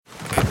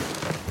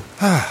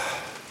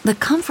The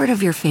comfort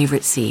of your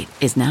favorite seat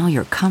is now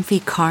your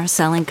comfy car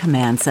selling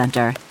command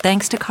center,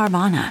 thanks to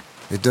Carvana.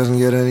 It doesn't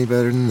get any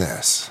better than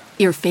this.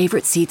 Your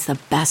favorite seat's the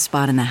best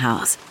spot in the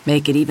house.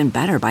 Make it even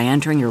better by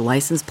entering your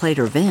license plate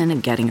or VIN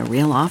and getting a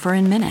real offer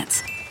in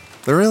minutes.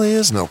 There really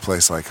is no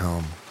place like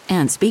home.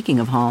 And speaking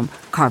of home,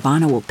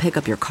 Carvana will pick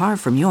up your car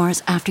from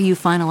yours after you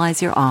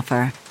finalize your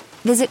offer.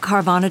 Visit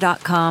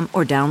Carvana.com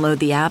or download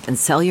the app and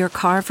sell your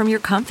car from your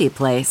comfy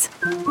place.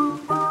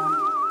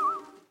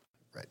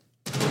 Right.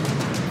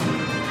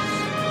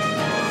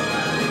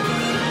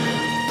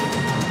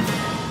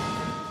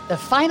 The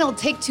final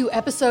Take Two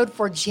episode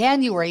for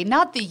January,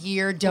 not the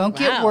year. Don't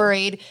get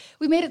worried.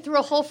 We made it through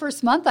a whole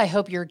first month. I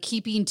hope you're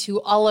keeping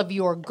to all of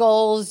your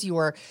goals,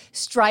 your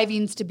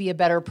strivings to be a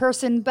better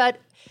person, but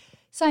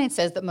science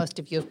says that most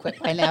of you have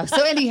quit by now.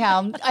 So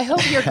anyhow, I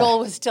hope your goal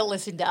was to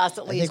listen to us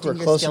at least. I think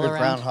we're closer to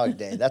Groundhog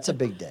Day. That's a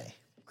big day.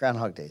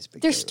 Groundhog Day is a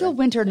big day. There's still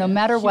winter no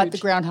matter what the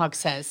groundhog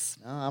says.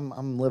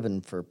 I'm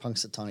living for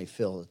Punxsutawney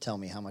Phil to tell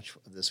me how much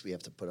of this we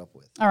have to put up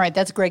with. All right,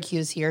 that's Greg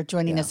Hughes here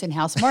joining us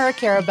in-house. Mara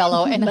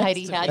Carabello and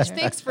Heidi Hatch.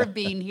 Thanks for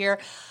being here.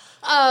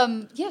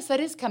 Yes, that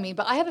is coming,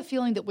 but I have a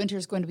feeling that winter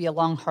is going to be a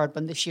long, hard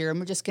one this year, and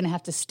we're just going to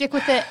have to stick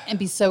with it and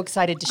be so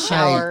excited to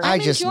shower. I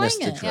just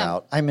missed the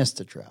drought. I missed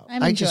the drought.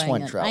 I just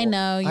want drought. I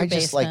know, your I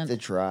just like the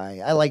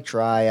dry. I like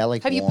dry. I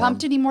like Have you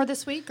pumped any more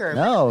this week? Or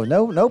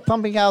No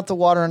pumping out the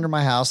water under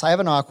my house. I have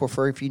an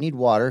aquifer. If you need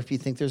water, if you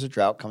think there's a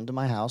drought, come to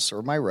my house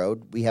or my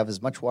road. We have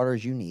as much water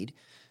as you need.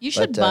 You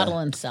should bottle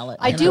and sell it.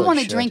 I do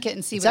want to drink it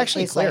and see what it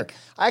tastes clear. like.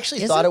 I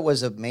actually thought it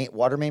was a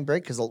water main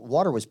break because the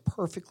water was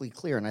perfectly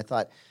clear, and I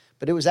thought,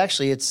 but it was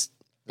actually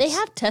They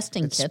have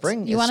testing kits.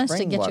 You want us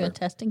to get you a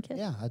testing kit?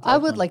 Yeah, I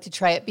would like to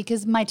try it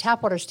because my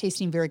tap water is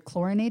tasting very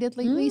chlorinated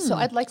lately. So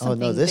I'd like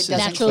something this that is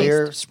doesn't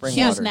clear taste. spring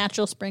Hughes water.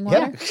 natural spring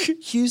water. Yeah,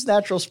 Hughes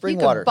natural spring You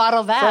could water.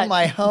 bottle that. from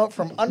my home,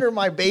 from under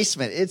my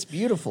basement. It's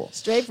beautiful.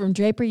 Straight from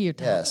Draper,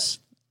 Utah. Yes.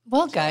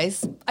 Well,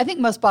 guys, I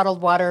think most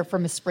bottled water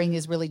from a spring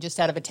is really just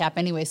out of a tap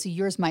anyway. So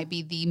yours might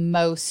be the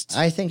most.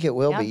 I think it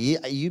will be.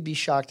 You'd be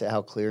shocked at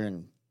how clear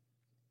and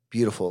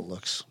beautiful it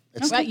looks.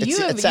 You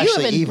have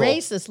actually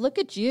embraced evil. this. Look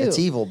at you. It's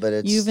evil,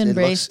 but You've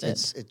embraced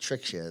it. It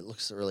tricks you. It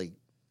looks really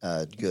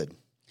good.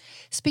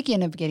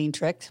 Speaking of getting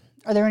tricked,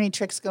 are there any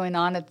tricks going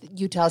on at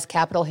Utah's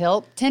Capitol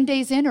Hill? 10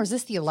 days in, or is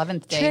this the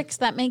 11th day? Tricks,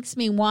 that makes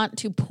me want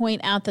to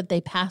point out that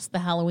they passed the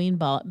Halloween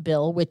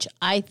bill, which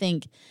I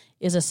think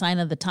is a sign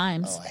of the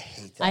times. Oh, I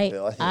hate that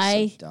bill. I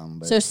think it's so dumb.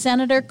 But So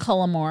Senator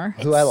Cullimore.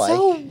 who I like.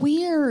 So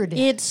weird.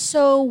 It's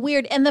so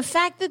weird. And the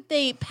fact that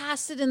they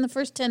passed it in the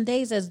first 10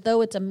 days as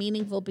though it's a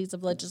meaningful piece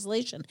of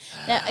legislation.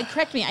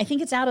 Correct me, I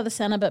think it's out of the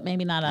Senate, but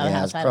maybe not out of the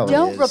House. I don't know.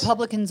 Don't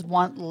Republicans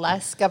want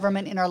less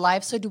government in our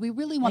lives? So do we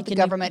really want the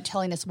government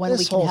telling us when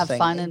we can have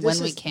fun and when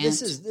we can't?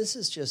 This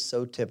is just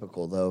so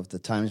typical, though, of the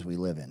times we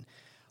live in.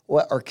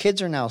 Well, our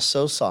kids are now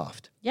so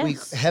soft.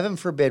 Yes. Heaven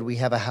forbid we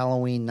have a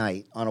Halloween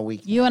night on a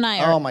weekend. You and I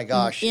are oh my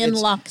gosh, in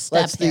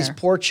lockstep These here.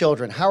 poor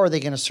children, how are they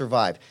going to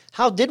survive?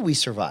 How did we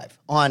survive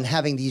on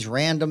having these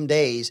random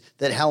days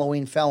that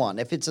Halloween fell on?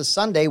 If it's a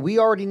Sunday, we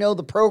already know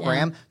the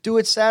program. Yeah. Do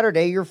it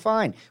Saturday, you're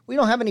fine. We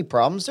don't have any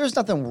problems. There's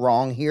nothing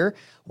wrong here.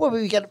 Well,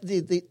 we got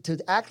to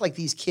act like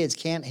these kids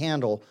can't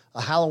handle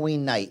a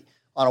Halloween night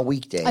on a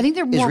weekday. I think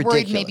they're more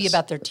ridiculous. worried maybe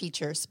about their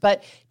teachers,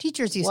 but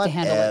teachers used to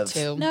handle it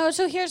too. No,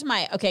 so here's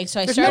my,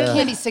 so I There's started no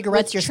candy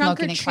cigarettes you're trunk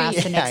smoking or in class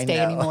treat. the next day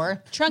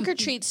anymore. Trunk or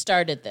treat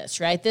started this,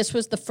 right? This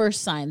was the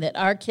first sign that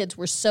our kids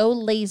were so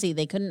lazy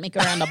they couldn't make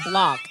around a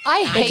block.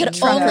 I hate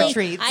trunk or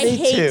treats. I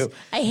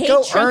hate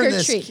Go trunk earn or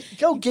this. treat.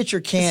 Go get your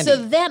candy. So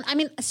then, I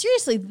mean,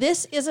 seriously,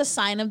 this is a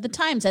sign of the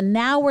times. And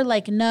now we're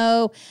like,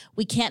 no,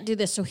 we can't do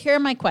this. So here are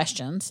my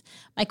questions.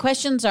 My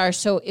questions are,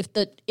 so if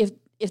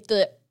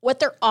what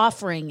they're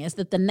offering is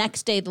that the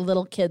next day the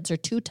little kids are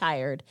too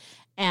tired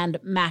and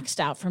maxed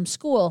out from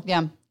school.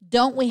 Yeah.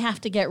 Don't we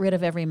have to get rid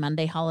of every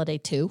Monday holiday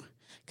too?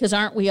 Because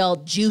aren't we all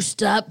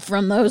juiced up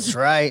from those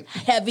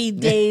heavy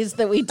days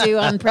that we do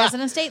on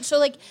President's Day?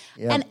 So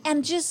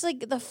and just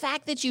like the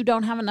fact that you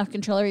don't have enough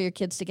control over your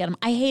kids to get them.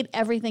 I hate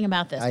everything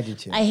about this. I do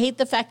too. I hate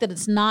the fact that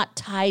it's not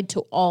tied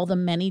to all the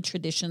many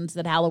traditions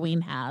that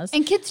Halloween has.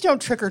 And kids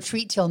don't trick or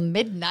treat till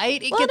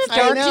midnight. It Well, gets if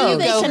dark they till do, you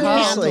they go can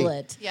home. handle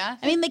it. Yeah.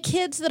 I mean, the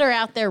kids that are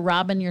out there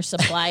robbing your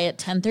supply at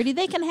 10:30,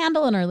 they can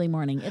handle an early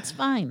morning. It's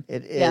fine.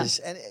 It is.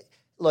 And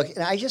look,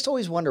 and I just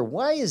always wonder,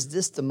 why is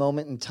this the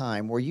moment in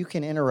time where you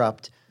can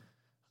interrupt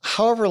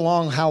however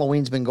long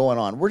Halloween's been going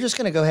on? We're just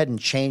going to go ahead and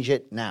change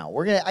it now.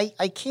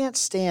 I can't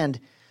stand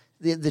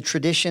the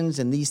traditions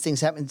and these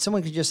things happen.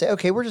 Someone could just say,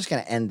 okay, we're just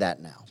going to end that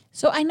now.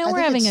 So I know we're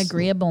having an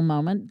agreeable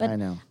moment, but I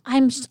know.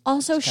 I'm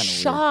also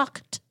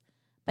shocked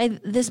by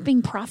this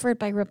being proffered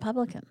by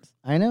Republicans.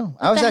 I know.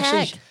 I was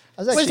actually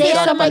Was shocked there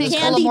by someone in this.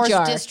 candy Cullimore's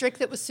jar. district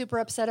that was super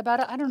upset about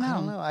it? I don't know.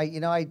 I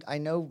don't know. I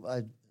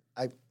know.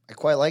 I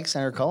quite like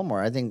Senator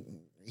Cullimore. I think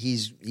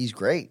he's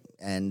great,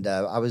 and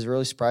I was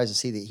really surprised to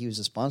see that he was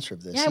a sponsor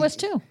of this. Yeah, I was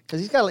too. Because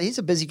he's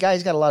a busy guy.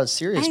 He's got a lot of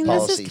serious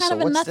policies. This is kind so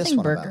of a what's this nothing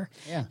one burger.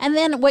 about? Yeah. And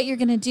then what you're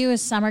going to do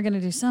is some are going to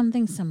do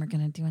something, some are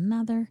going to do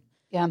another.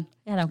 Yeah.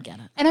 I don't get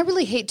it. And I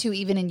really hate to,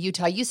 even in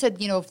Utah, you said,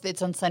 if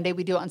it's on Sunday,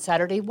 we do it on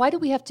Saturday. Why do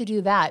we have to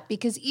do that?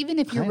 Because even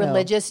if you're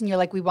religious and you're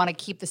like, we want to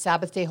keep the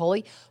Sabbath day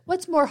holy,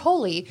 what's more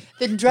holy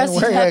than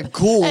dressing wearing up a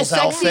Ghouls a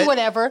sexy outfit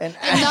whatever and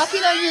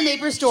knocking on your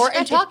neighbor's door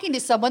and talking to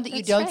someone that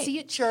you don't right. see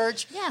at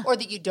church Yeah. or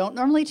that you don't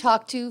normally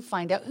talk to,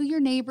 find out who your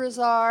neighbors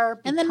are.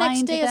 Be And the kind next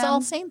to day is them.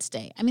 All Saints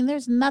Day. I mean,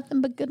 there's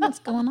nothing but goodness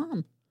going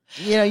on.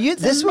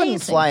 This wouldn't amazing.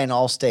 fly in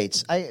all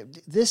states.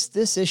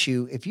 This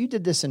issue, if you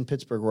did this in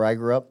Pittsburgh where I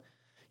grew up,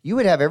 you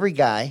would have every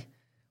guy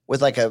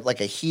with like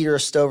a heater, a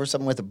stove, or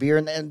something with a beer,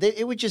 and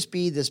it would just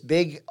be this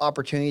big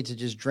opportunity to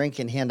just drink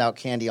and hand out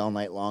candy all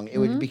night long. It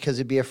would because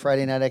it'd be a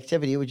Friday night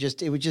activity. It would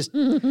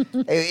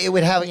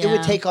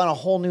take on a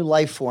whole new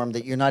life form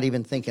that you're not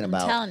even thinking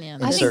about. telling you.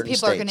 in I think certain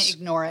people are going to states.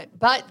 ignore it.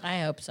 But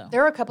I hope so.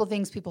 there are a couple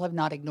things people have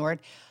not ignored.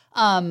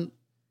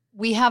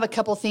 We have a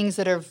couple things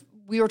that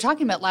we were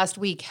talking about last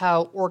week,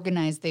 how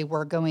organized they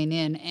were going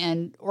in,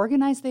 and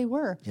organized they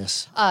were.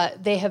 Yes.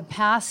 They have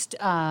passed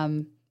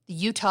the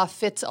Utah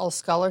Fits All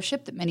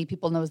Scholarship that many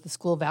people know as the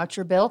school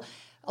voucher bill.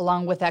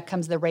 Along with that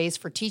comes the raise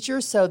for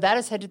teachers. So that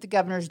is headed to the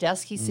governor's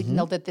desk. He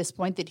signaled at this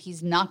point that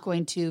he's not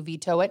going to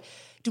veto it.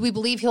 Do we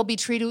believe he'll be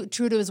true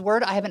to his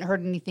word? I haven't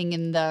heard anything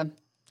in the...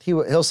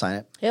 He'll sign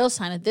it. He'll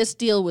sign it. This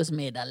deal was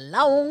made a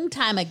long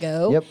time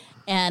ago. Yep.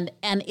 And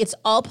it's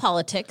all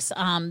politics.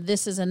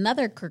 This is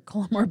another Kirk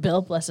Colmore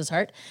bill, bless his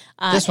heart.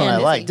 This one I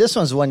and- like. This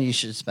one's the one you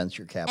should spend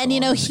your capital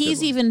And, on. It's a good he's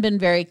one. even been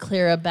very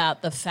clear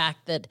about the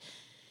fact that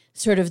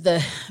sort of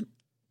the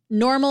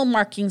normal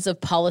markings of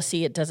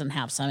policy, it doesn't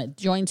have some. It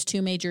joins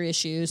two major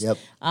issues. Yep.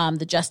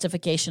 The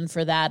justification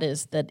for that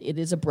is that it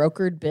is a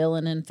brokered bill,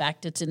 and in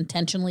fact, it's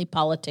intentionally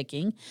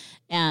politicking.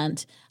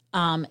 And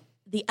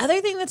the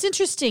other thing that's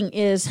interesting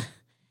is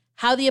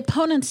how the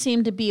opponents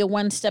seem to be a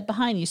one step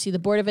behind. You see the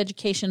Board of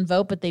Education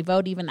vote, but they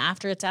vote even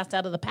after it's passed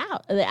out of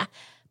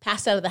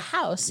the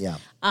House. Yeah.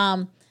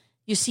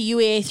 You see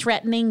UAA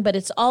threatening, but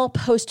it's all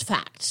post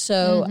fact.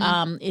 So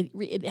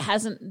it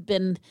hasn't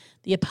been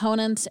the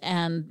opponents,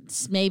 and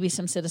maybe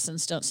some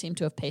citizens don't seem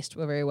to have paced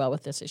very well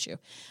with this issue.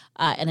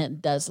 And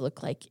it does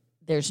look like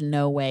there's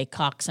no way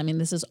Cox. I mean,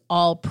 this is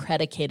all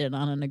predicated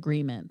on an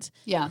agreement.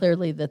 Yeah.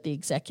 Clearly that the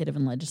executive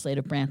and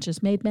legislative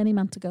branches made many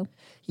months ago.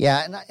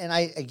 Yeah, and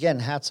I again,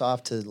 hats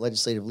off to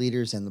legislative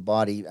leaders and the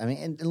body. I mean,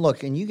 and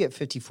look, and you get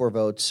 54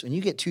 votes, when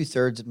you get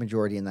 2/3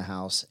 majority in the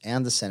House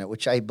and the Senate,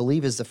 which I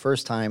believe is the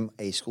first time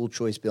a school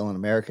choice bill in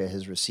America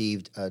has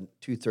received a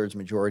 2/3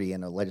 majority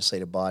in a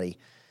legislative body,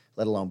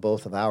 let alone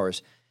both of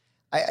ours.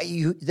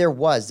 There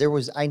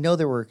was. I know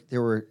there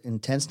were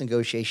intense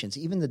negotiations.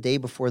 Even the day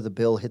before the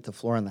bill hit the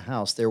floor in the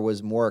House, there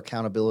was more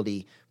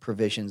accountability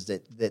provisions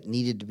that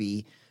needed to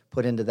be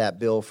put into that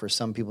bill for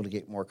some people to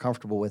get more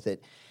comfortable with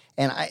it.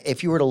 And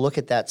if you were to look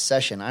at that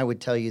session, I would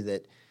tell you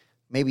that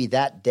maybe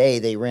that day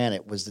they ran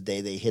it was the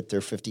day they hit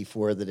their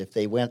 54. That if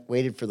they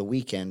waited for the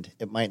weekend,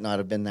 it might not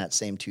have been that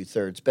same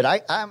 2/3.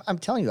 But I'm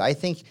telling you, I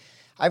think.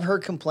 I've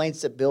heard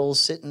complaints that bills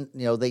sitting,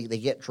 they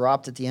get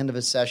dropped at the end of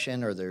a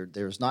session, or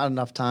there's not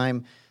enough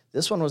time.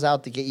 This one was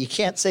out the gate. You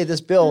can't say this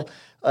bill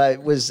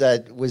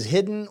was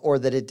hidden, or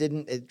that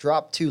it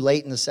dropped too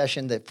late in the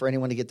session that for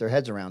anyone to get their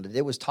heads around it.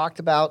 It was talked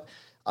about,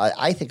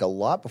 I think, a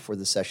lot before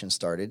the session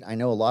started. I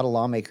know a lot of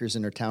lawmakers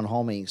in their town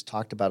hall meetings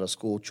talked about a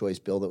school choice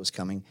bill that was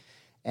coming,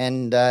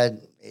 and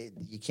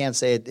you can't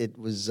say it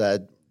was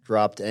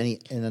dropped in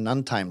an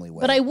untimely way.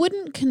 But I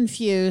wouldn't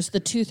confuse the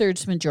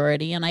 2/3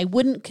 majority, and I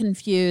wouldn't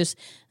confuse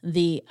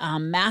the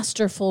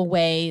masterful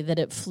way that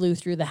it flew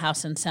through the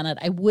House and Senate.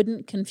 I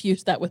wouldn't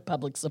confuse that with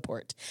public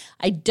support.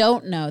 I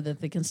don't know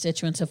that the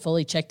constituents have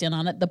fully checked in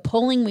on it. The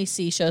polling we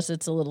see shows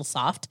it's a little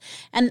soft,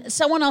 and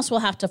someone else will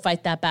have to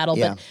fight that battle.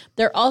 Yeah. But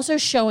they're also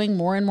showing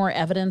more and more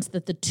evidence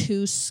that the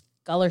two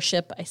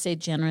scholarship, I say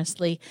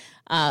generously,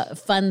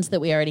 funds that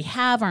we already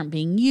have aren't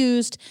being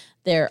used.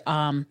 There's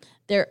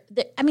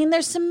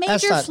some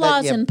major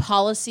flaws in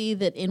policy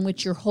that in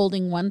which you're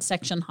holding one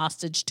section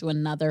hostage to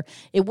another.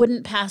 It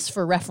wouldn't pass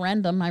for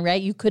referendum, am I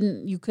right? You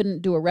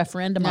couldn't do a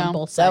referendum on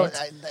both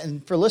sides.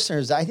 And for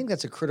listeners, I think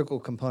that's a critical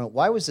component.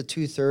 Why was the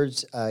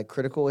 2/3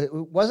 critical? It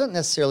wasn't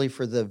necessarily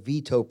for the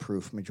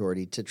veto-proof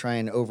majority to try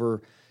and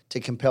to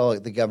compel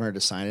the governor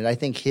to sign it. I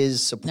think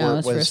his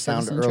support was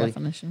found early,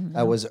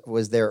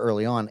 was there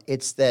early on.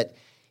 It's that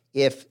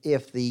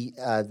if the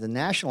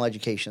National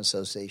Education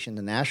Association,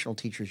 the National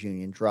Teachers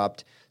Union,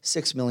 dropped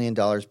 $6 million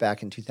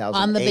back in 2008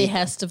 on the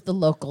behest of the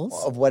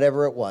locals, of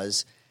whatever it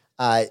was,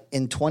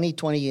 in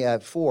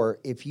 2024,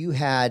 if you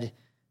had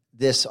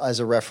this as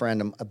a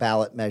referendum, a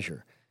ballot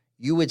measure,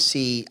 you would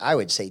see, I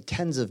would say,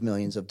 tens of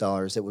millions of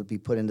dollars that would be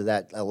put into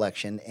that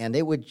election, and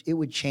it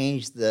would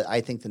change the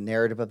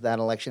narrative of that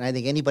election. I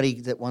think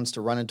anybody that wants to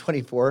run in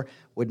 24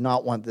 would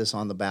not want this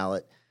on the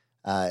ballot.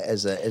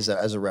 as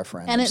a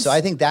referendum. And So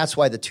I think that's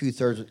why the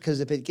 2/3, because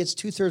if it gets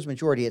 2/3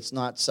 majority, it's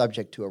not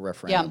subject to a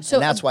referendum. Yeah. So,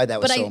 and that's why that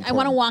was but so I important.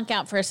 want to wonk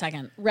out for a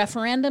second.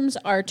 Referendums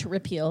are to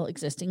repeal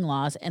existing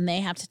laws, and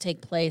they have to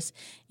take place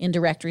in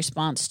direct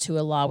response to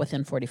a law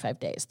within 45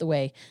 days, the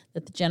way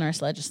that the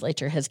generous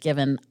legislature has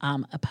given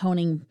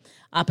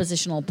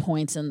oppositional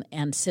points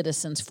and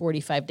citizens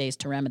 45 days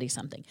to remedy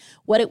something.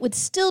 What it would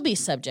still be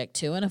subject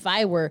to, and if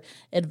I were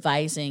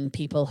advising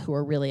people who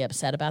are really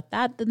upset about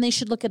that, then they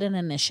should look at an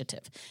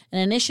initiative. An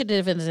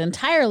initiative is an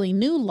entirely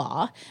new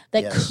law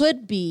that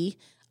could be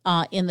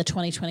in the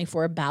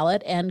 2024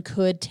 ballot and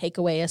could take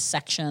away a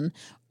section,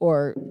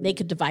 or they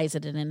could devise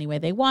it in any way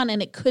they want,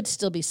 and it could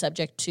still be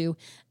subject to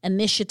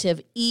initiative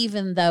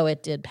even though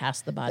it did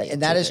pass the body.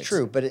 And that is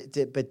true, but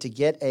to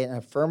get an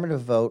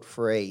affirmative vote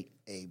for an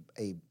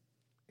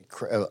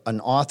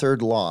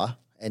authored law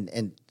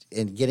and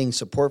getting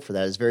support for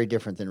that is very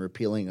different than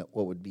repealing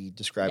what would be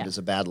described as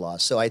a bad law.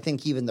 So I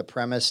think even the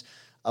premise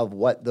of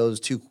what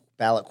those two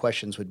ballot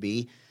questions would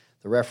be,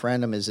 the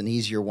referendum is an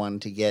easier one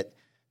to get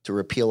to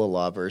repeal a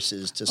law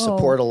versus to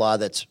support a law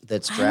that's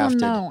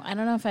drafted. I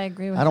don't know if I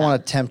agree with that. I don't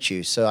want to tempt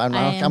you, so I'm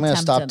going to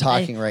stop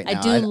talking right now.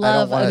 I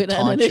don't want to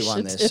taunt you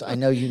on this. I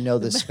know you know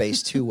this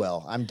space too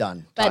well. I'm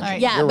done.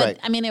 But You're right.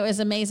 I mean, it was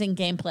amazing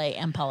gameplay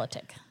and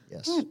politic.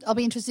 Yes. I'll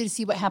be interested to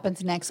see what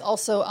happens next.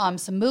 Also,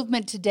 some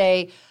movement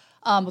today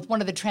with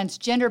one of the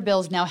transgender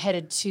bills now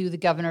headed to the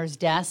governor's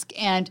desk.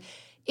 And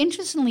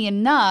interestingly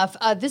enough,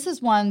 this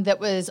is one that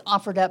was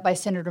offered up by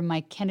Senator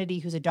Mike Kennedy,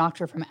 who's a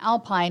doctor from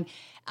Alpine.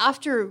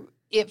 After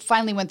it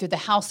finally went through the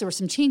House, there were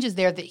some changes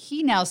there that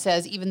he now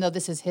says, even though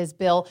this is his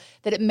bill,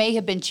 that it may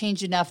have been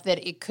changed enough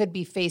that it could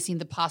be facing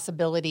the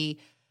possibility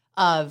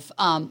of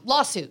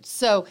lawsuits.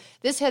 So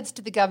this heads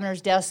to the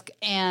governor's desk,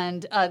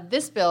 and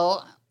this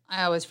bill,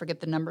 I always forget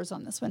the numbers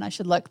on this one. I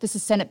should look. This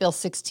is Senate Bill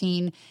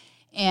 16,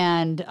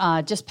 and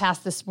just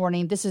passed this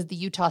morning. This is the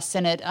Utah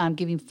Senate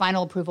giving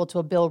final approval to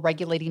a bill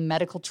regulating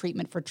medical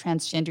treatment for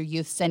transgender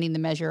youth, sending the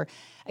measure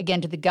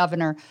again to the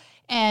governor.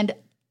 And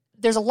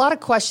there's a lot of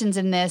questions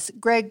in this.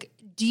 Greg,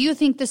 do you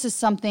think this is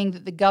something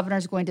that the governor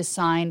is going to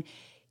sign?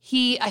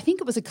 He, I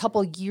think it was a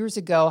couple of years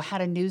ago,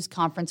 had a news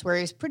conference where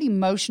he was pretty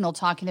emotional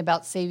talking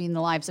about saving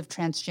the lives of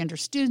transgender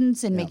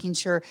students and making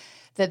sure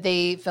that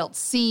they felt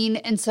seen.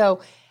 And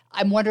so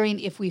I'm wondering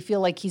if we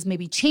feel like he's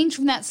maybe changed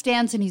from that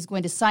stance and he's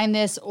going to sign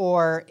this,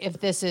 or if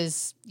this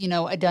is,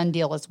 a done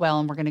deal as well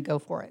and we're going to go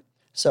for it.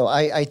 So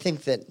I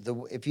think that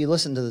if you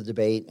listen to the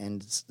debate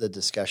and the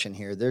discussion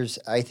here,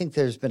 I think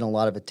there's been a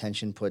lot of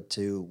attention put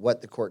to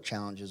what the court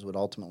challenges would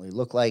ultimately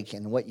look like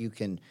and what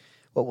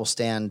would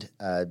stand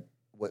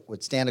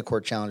a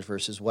court challenge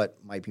versus what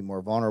might be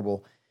more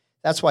vulnerable.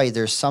 That's why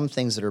there's some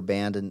things that are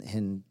banned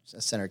in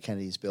Senator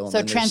Kennedy's bill.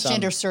 So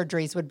transgender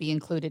surgeries would be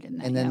included in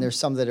that. And then there's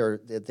some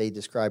that they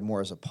describe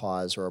more as a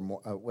pause or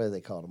what do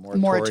they call it? A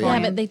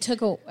moratorium. Yeah, but they took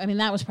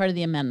that was part of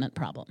the amendment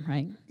problem,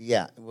 right?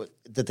 Yeah.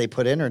 Did they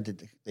put in or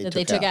did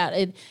they took out?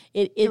 It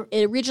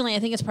originally, I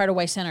think it's part of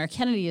why Senator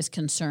Kennedy is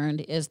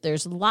concerned, is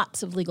there's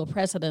lots of legal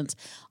precedents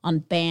on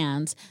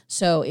bans.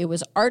 So it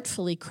was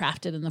artfully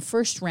crafted in the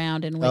first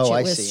round in which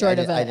it was sort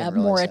of a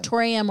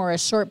moratorium or a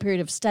short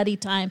period of study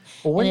time,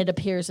 and it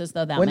appears as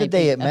though that when might did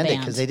they be amend a it? ban.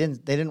 Because they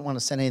didn't want to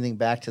send anything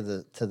back to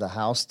the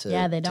House to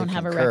they don't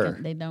have concur. a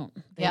record. They don't.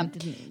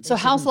 So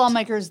House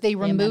lawmakers, they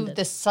removed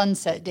the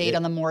sunset date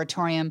on the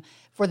moratorium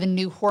for the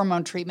new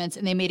hormone treatments,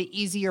 and they made it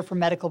easier for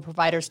medical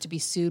providers to be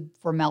sued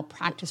for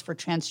malpractice for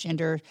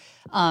transgender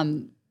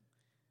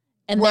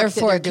and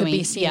therefore it could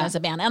be seen as a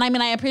ban. And I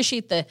mean, I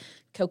appreciate the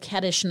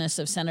coquettishness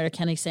of Senator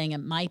Kennedy saying it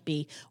might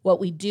be. What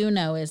we do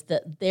know is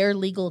that their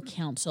legal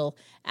counsel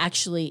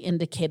actually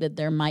indicated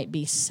there might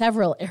be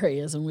several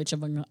areas in which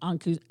of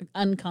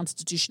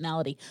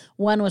unconstitutionality.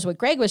 One was what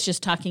Greg was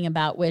just talking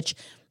about, which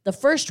the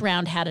first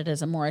round had it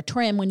as a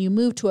moratorium. When you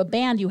move to a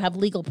ban, you have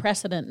legal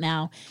precedent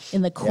now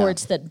in the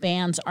courts that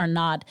bans are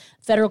not.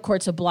 Federal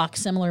courts have blocked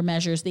similar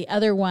measures. The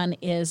other one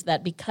is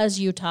that because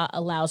Utah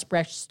allows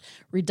breast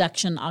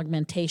reduction,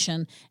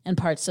 augmentation, and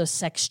parts of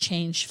sex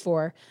change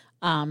for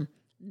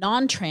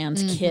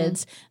non-trans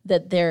kids,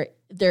 that there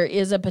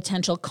is a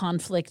potential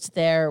conflict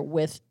there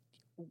with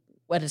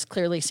what is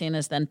clearly seen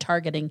as then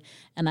targeting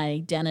an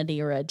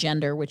identity or a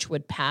gender, which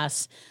would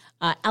pass.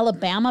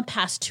 Alabama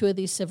passed two of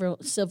these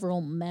civil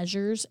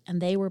measures,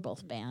 and they were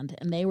both banned,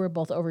 and they were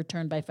both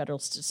overturned by federal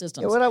systems.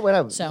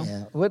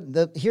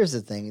 Here's the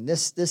thing.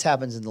 This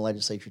happens in the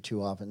legislature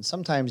too often.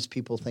 Sometimes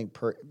people think,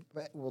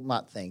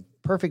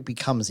 perfect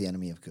becomes the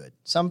enemy of good.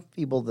 Some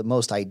people, the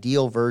most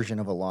ideal version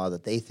of a law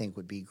that they think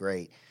would be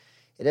great,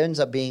 it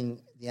ends up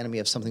being the enemy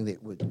of something that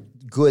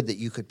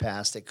you could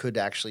pass that could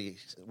actually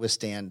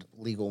withstand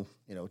legal,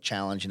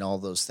 challenge and all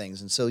those things.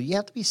 And so you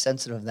have to be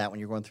sensitive of that when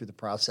you're going through the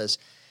process.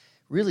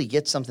 Really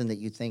get something that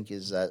you think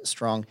is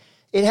strong.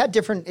 It had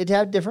different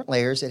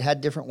layers. It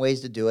had different ways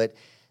to do it.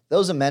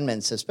 Those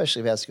amendments, especially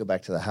if it has to go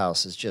back to the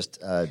House, is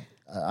just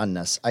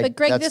unnecessary. But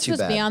Greg, that's this too was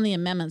bad. beyond the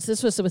amendments.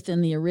 This was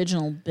within the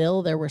original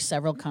bill. There were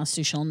several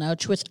constitutional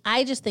notes, which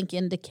I just think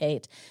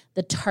indicate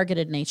the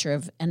targeted nature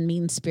of and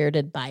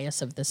mean-spirited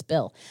bias of this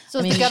bill. So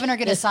is the governor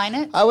going to sign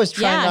it? I was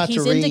trying not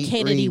he's to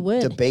indicated he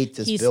would debate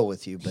this bill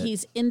with you, but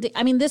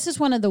I mean, this is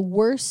one of the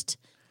worst.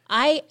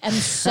 I am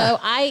so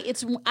I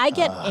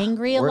get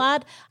angry a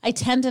lot. I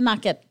tend to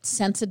not get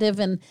sensitive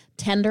and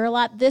tender a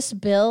lot. This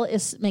bill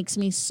makes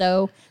me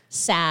so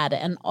sad,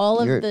 and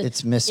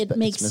it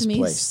makes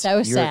me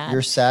so sad.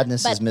 Your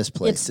sadness But is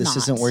misplaced. This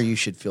isn't where you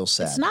should feel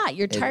sad. It's not.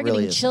 You're It targeting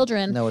really isn't.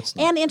 children. No, it's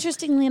not. And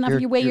interestingly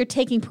enough, you're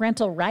taking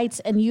parental rights,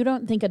 and you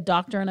don't think a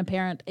doctor and a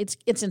parent. It's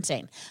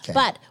insane. Okay.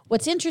 But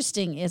what's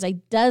interesting is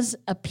it does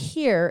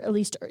appear, at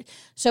least,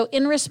 so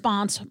in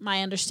response,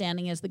 my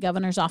understanding is the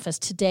governor's office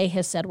today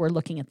has said we're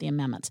looking at the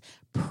amendments.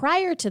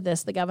 Prior to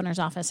this, the governor's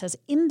office has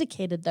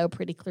indicated, though,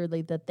 pretty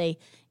clearly that they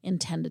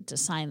intended to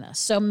sign this.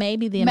 So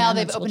maybe the Now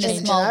amendments they've will opened a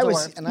change. small door.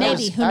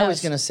 Who I knows?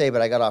 was going to say,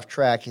 but I got off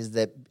track, is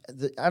that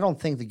I don't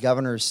think the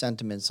governor's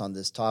sentiments on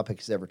this topic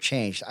has ever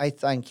changed. I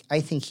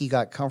think he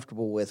got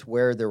comfortable with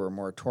where there were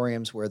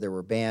moratoriums, where there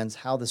were bans,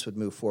 how this would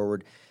move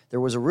forward. There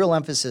was a real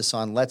emphasis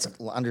on let's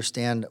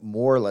understand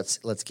more, let's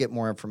get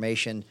more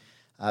information,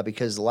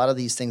 because a lot of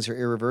these things are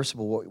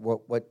irreversible.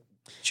 What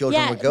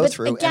children would go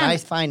through, again, and I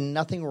find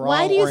nothing wrong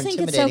why do you or think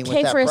it's intimidating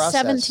okay with that for a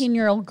process.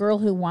 17-year-old girl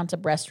who wants a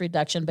breast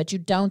reduction, but you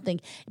don't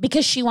think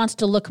because she wants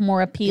to look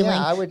more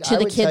appealing to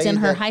the kids in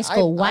her high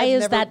school? Why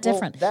is that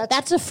different?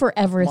 That's a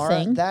forever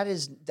thing. That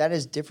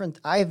is different.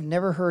 I have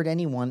never heard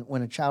anyone,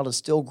 when a child is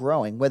still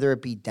growing, whether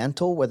it be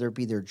dental, whether it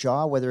be their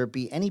jaw, whether it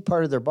be any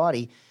part of their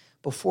body,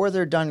 before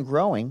they're done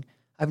growing,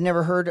 I've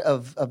never heard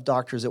of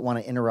doctors that want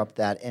to interrupt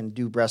that and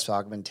do breast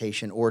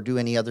augmentation or do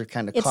any other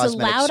kind of cosmetic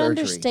surgery. It's allowed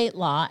under state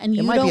law, and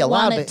you might be don't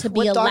allowed, want it to be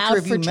what doctor allowed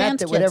have for you met trans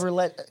that kids. would ever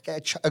let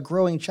a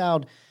growing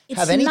child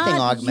have anything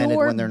augmented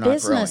when they're not growing?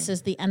 It's not your business.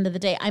 Is the end of the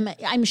day.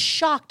 I'm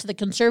shocked the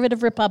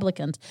conservative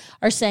Republicans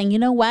are saying, you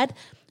know what?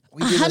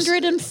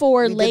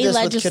 104 lay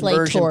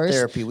legislators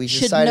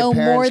should know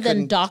more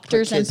than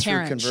doctors and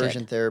parents.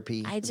 Conversion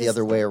therapy the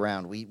other way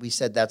around. We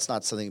said that's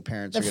not something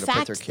parents are going to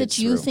put their kids through. The fact that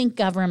you think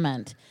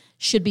government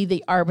should be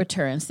the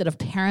arbiter instead of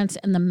parents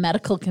and the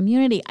medical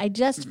community, I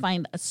just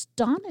find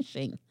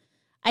astonishing.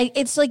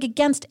 It's like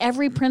against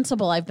every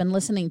principle I've been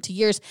listening to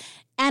years.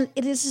 And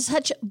it is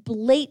such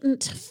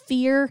blatant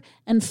fear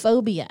and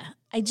phobia.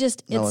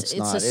 It's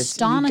not.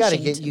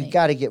 astonishing. You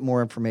got to get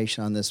more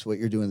information on this. What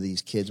you're doing to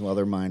these kids while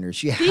they're minors.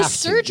 These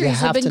surgeries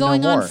have been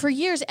going on for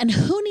years, and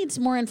who needs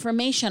more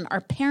information?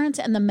 Our parents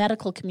and the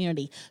medical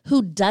community.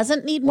 Who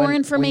doesn't need more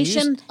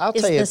information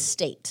is the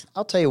state.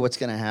 I'll tell you what's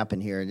going to happen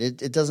here.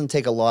 It doesn't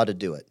take a law to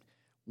do it.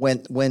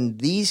 When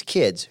these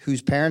kids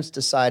whose parents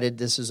decided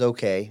this is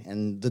okay,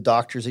 and the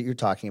doctors that you're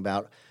talking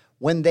about,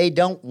 when they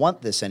don't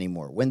want this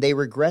anymore, when they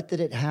regret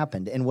that it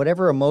happened, and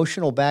whatever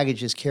emotional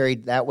baggage is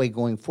carried that way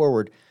going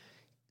forward,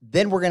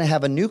 then we're going to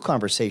have a new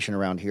conversation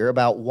around here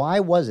about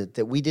why was it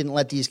that we didn't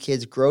let these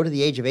kids grow to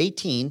the age of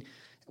 18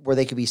 where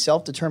they could be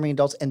self-determining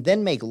adults and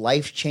then make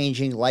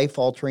life-changing,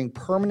 life-altering,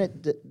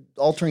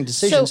 permanent-altering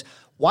decisions.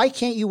 Why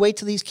can't you wait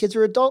till these kids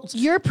are adults?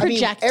 You're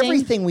projecting.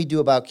 Everything we do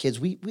about kids,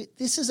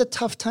 this is a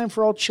tough time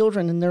for all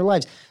children in their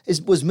lives.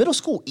 Was middle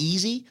school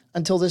easy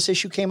until this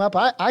issue came up?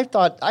 I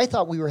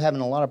thought we were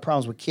having a lot of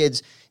problems with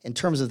kids in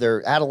terms of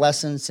their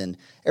adolescence and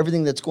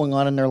everything that's going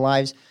on in their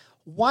lives.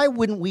 Why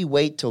wouldn't we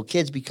wait till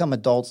kids become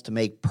adults to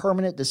make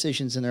permanent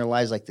decisions in their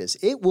lives like this?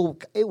 It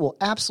will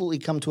absolutely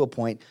come to a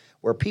point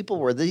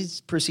where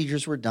these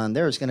procedures were done,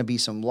 there's going to be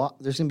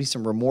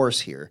some remorse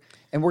here,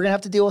 and we're going to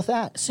have to deal with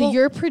that. So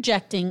you're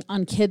projecting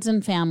on kids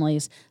and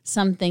families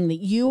something that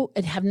you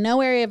have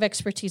no area of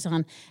expertise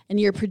on, and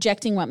you're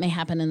projecting what may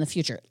happen in the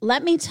future.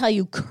 Let me tell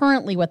you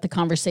currently what the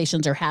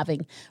conversations are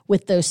having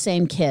with those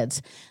same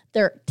kids.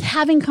 They're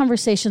having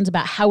conversations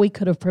about how we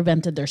could have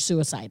prevented their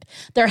suicide.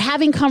 They're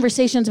having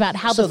conversations about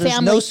how the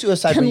family no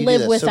suicide can when you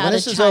live do this. without So when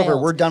this a is child.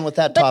 over, we're done with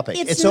that topic.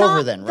 It's not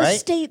over then, right? The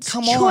state's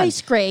Come choice,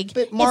 on. Greg.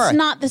 But Mara, it's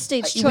not the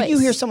state's choice. When you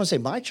hear someone say,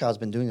 "My child's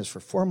been doing this for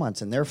 4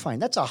 months and they're fine,"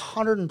 that's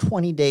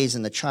 120 days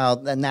in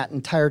that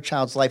entire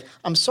child's life.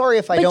 I'm sorry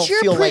if I don't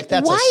feel like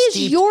that's a steep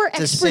decision. Why is your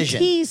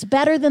expertise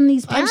better than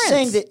these parents? I'm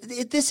saying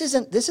that this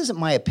isn't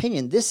my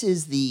opinion.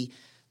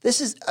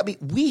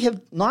 We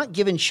have not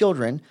given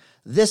children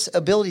this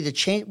ability to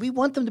change. We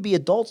want them to be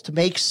adults to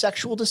make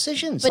sexual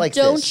decisions like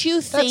this. But don't you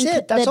think that's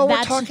it. That's all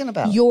we're talking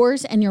about.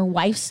 Yours and your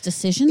wife's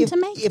decision to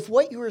make? If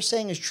what you were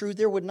saying is true,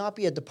 there would not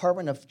be a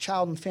Department of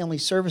Child and Family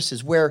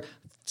Services where,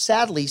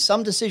 sadly,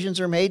 some decisions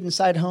are made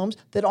inside homes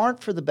that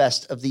aren't for the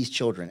best of these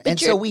children. And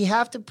so we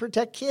have to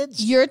protect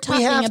kids. You're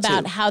talking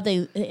about how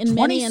they, in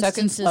many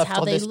instances,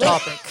 how they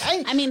live. I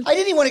didn't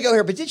even want to go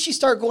here, but did she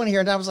start going here?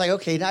 And I was like,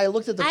 okay, now I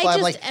looked at the flag.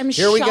 I'm like,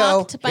 here we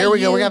go. Here we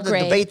go. We're going to have to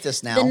Greg. debate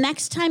this now. The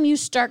next time you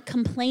start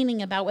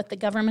complaining about what the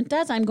government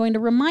does, I'm going to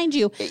remind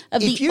you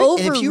of the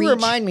overreach. If you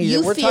remind me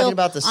that we're talking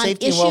about the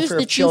safety and welfare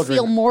of children,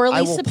 you feel morally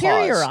I will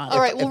superior pause. on. All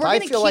right, well, if we're I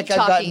going to feel keep like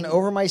I've talking. gotten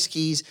over my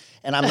skis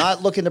and I'm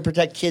not looking to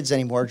protect kids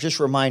anymore, just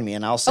remind me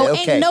and I'll say,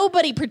 okay. Ain't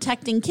nobody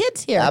protecting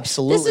kids here.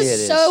 Absolutely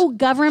This is so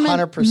government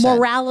 100%.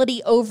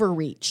 morality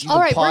overreach. All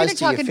right, we're pause going to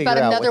till you talk figure about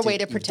out another what way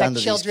to you've done protect to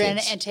these children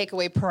kids. and take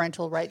away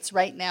parental rights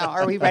right now.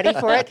 Are we ready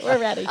for it? We're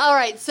ready. All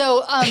right,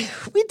 so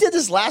We did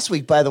this last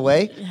week, by the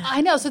way.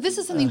 I know. So this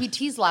is something we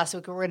teased last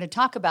week we're going to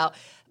talk about.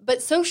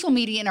 But social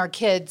media and our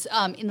kids,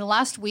 in the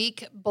last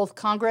week, both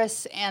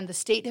Congress and the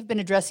state have been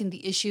addressing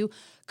the issue.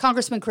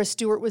 Congressman Chris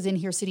Stewart was in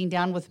here sitting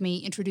down with me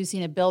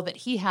introducing a bill that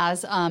he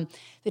has,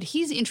 that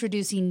he's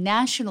introducing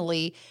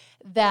nationally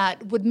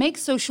that would make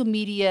social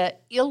media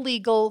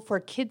illegal for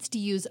kids to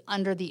use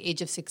under the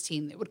age of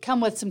 16. It would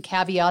come with some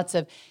caveats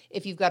of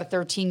if you've got a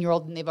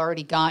 13-year-old and they've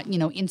already got,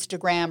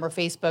 Instagram or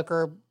Facebook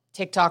or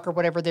TikTok or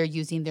whatever they're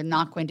using, they're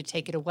not going to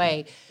take it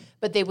away.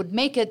 But they would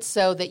make it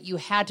so that you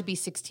had to be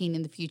 16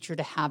 in the future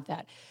to have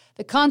that.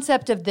 The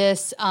concept of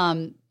this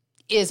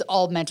is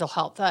all mental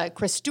health.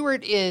 Chris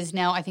Stewart is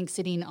now, I think,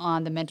 sitting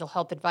on the Mental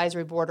Health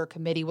Advisory Board or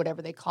Committee,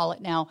 whatever they call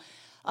it now.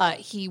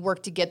 He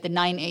worked to get the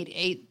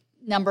 988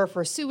 number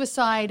for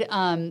suicide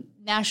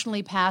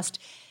nationally passed.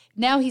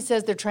 Now he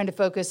says they're trying to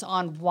focus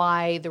on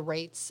why the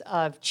rates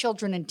of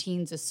children and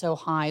teens is so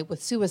high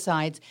with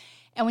suicides.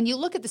 And when you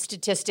look at the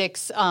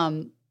statistics,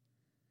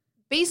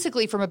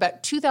 basically from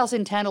about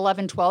 2010,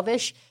 11,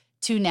 12-ish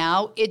to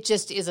now, it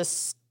just is a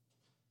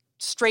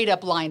straight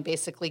up line,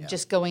 basically,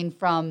 just going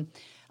from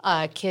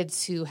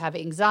kids who have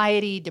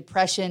anxiety,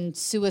 depression,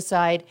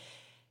 suicide.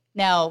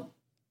 Now,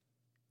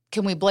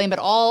 can we blame it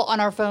all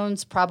on our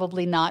phones?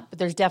 Probably not, but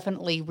there's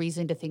definitely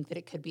reason to think that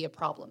it could be a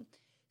problem.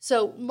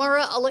 So,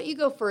 Mara, I'll let you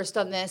go first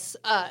on this.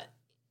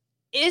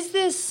 Is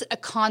this a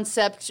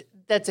concept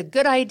that's a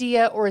good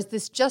idea, or is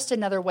this just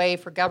another way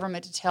for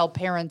government to tell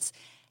parents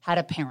how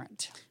to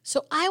parent?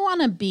 So I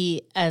want to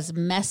be as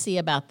messy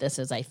about this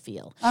as I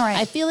feel. All right.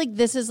 I feel like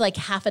this is like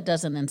half a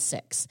dozen and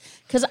six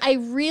because I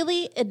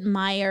really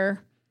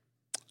admire.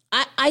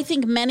 I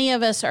think many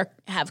of us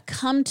have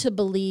come to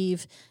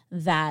believe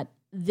that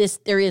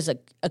there is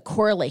a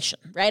correlation,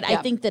 right? Yeah.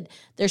 I think that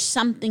there's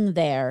something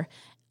there,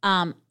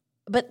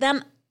 but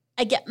then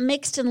I get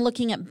mixed in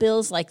looking at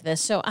bills like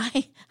this. So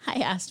I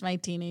asked my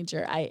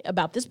teenager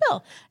about this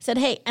bill. I said,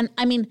 "Hey," and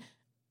I mean,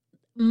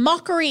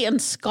 mockery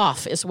and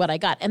scoff is what I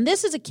got. And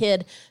this is a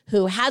kid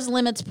who has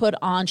limits put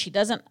on. She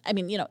doesn't,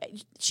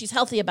 she's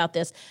healthy about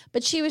this,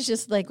 but she was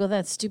just like, well,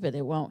 that's stupid.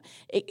 It won't.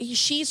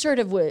 She sort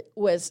of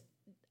was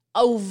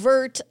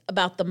overt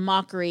about the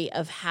mockery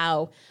of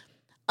how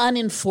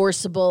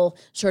unenforceable,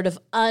 sort of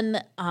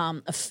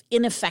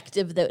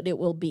ineffective that it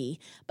will be.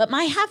 But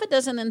my half a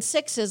dozen and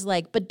six is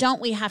like, but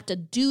don't we have to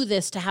do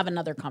this to have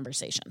another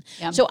conversation?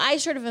 Yeah. So I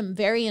sort of am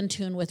very in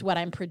tune with what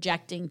I'm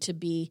projecting to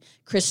be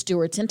Chris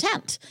Stewart's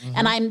intent. Mm-hmm.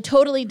 And I'm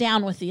totally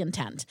down with the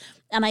intent.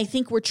 And I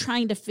think we're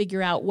trying to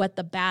figure out what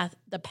the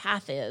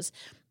path is.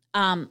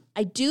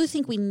 I do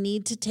think we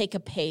need to take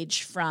a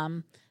page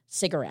from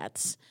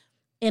cigarettes,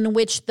 in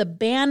which the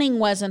banning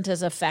wasn't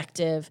as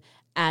effective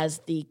as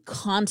the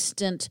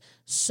constant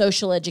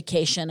social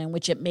education, in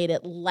which it made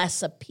it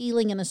less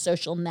appealing in a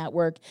social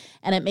network,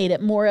 and it made it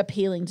more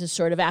appealing to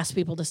sort of ask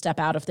people to step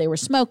out if they were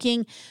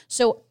smoking.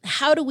 So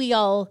how do we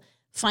all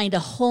find a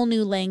whole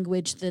new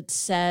language that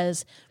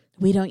says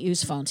we don't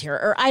use phones here,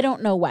 or I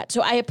don't know what?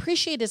 So I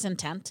appreciate his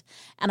intent,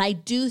 and I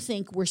do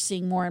think we're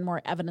seeing more and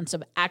more evidence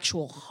of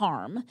actual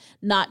harm,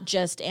 not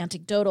just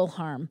anecdotal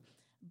harm.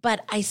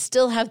 But I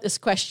still have this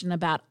question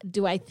about,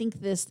 do I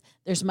think there's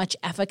much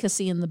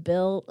efficacy in the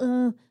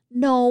bill?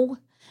 No.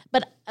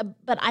 But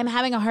I'm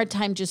having a hard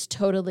time just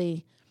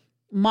totally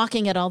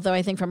mocking it, although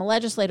I think from a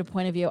legislative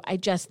point of view, I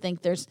just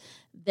think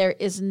there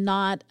is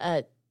not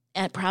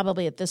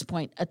probably at this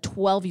point a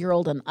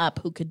 12-year-old and up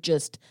who could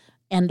just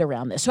end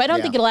around this. So I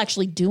don't think it'll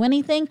actually do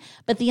anything,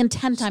 but the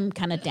intent I'm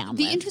kind of down with.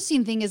 The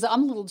interesting thing is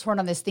I'm a little torn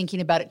on this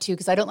thinking about it too,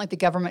 because I don't like the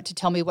government to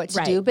tell me what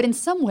to do. But in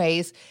some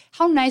ways,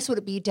 how nice would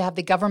it be to have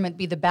the government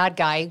be the bad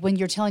guy when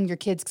you're telling your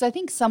kids? Because I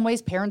think some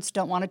ways parents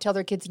don't want to tell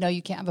their kids, no,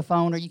 you can't have a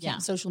phone or you can't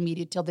have social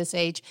media till this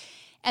age.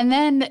 And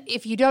then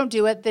if you don't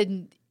do it,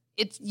 then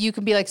you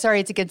can be like, sorry,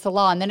 it's against the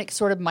law. And then it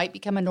sort of might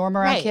become a norm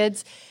around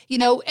kids,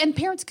 and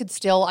parents could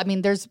still,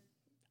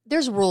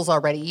 there's rules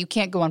already. You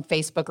can't go on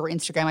Facebook or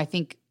Instagram. I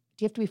think,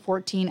 do you have to be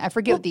 14? I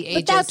forget what the age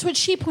is. But that's what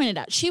she pointed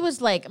out. She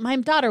was like, my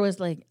daughter was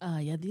like, oh,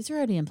 yeah, these are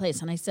already in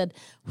place. And I said,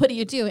 what do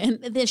you do?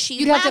 And then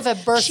You'd have to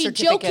have a birth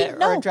certificate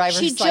or a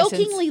driver's license. She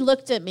jokingly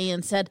looked at me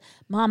and said,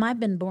 Mom, I've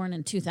been born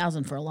in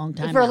 2000 for a long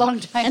time. A long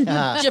time.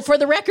 And for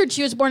the record,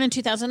 she was born in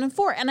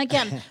 2004. And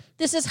again,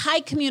 this is high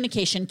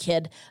communication,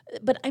 kid.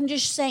 But I'm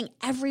just saying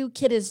every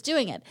kid is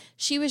doing it.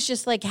 She was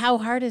just like, how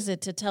hard is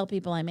it to tell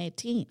people I'm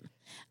 18?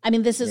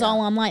 This is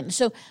all online.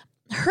 So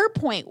her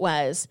point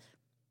was,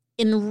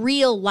 in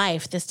real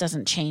life, this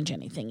doesn't change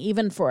anything.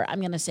 Even for,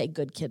 I'm going to say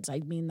good kids. I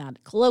mean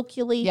that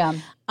colloquially. Yeah.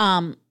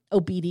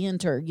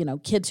 Obedient or,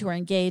 kids who are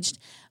engaged.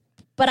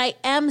 But I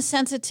am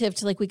sensitive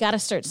to we got to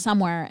start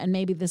somewhere, and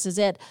maybe this is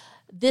it.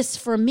 This,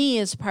 for me,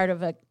 is part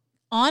of an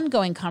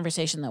ongoing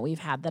conversation that we've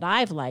had that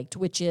I've liked,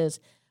 which is,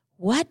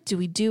 what do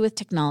we do with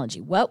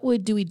technology? What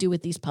do we do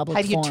with these public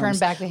How do you forums? turn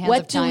back the hands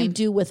what of do we time?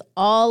 do with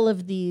all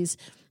of these?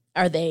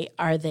 Are they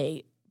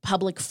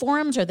public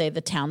forums? Are they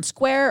the town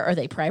square? Are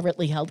they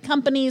privately held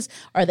companies?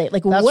 Are they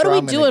what are where we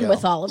I'm gonna doing go.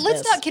 with all of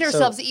Let's this? not kid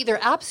ourselves either.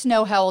 Apps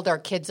know how old our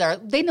kids are.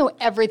 They know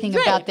everything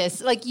about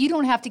this. Like, you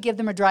don't have to give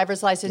them a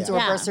driver's license or a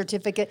birth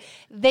certificate.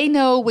 They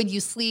know when you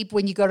sleep,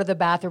 when you go to the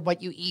bathroom,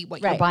 what you eat,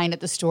 what you're buying at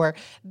the store.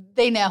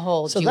 They know how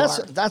old you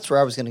are. That's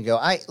where I was going to go.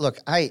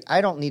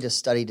 I don't need a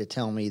study to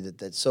tell me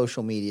that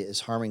social media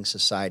is harming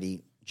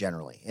society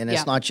generally, and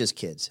it's not just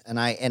kids. And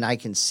I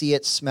can see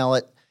it, smell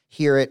it,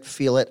 hear it,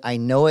 feel it. I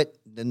know it.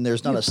 And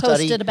there's not a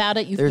study. Posted about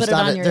it. You've there's put it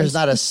not on your. There's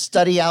not a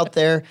study out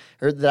there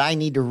that I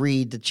need to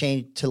read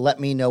to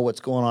let me know what's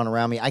going on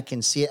around me. I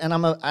can see it, and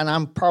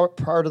I'm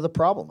part of the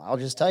problem. I'll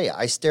just tell you,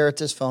 I stare at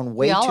this phone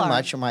way too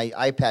much, or my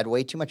iPad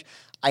way too much.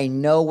 I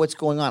know what's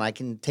going on. I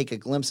can take a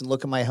glimpse and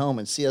look at my home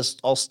and see us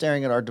all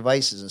staring at our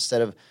devices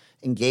instead of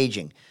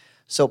engaging.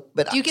 So,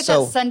 but do you get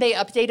that Sunday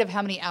update of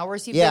how many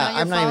hours you've been on your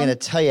phone? I'm not even going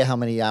to tell you how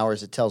many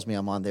hours it tells me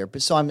I'm on there.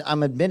 But so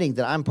I'm admitting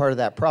that I'm part of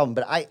that problem.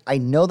 But I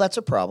know that's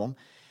a problem.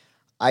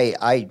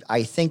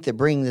 I think that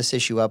bringing this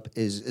issue up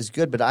is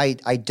good, but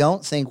I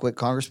don't think what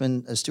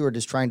Congressman Stewart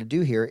is trying to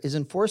do here is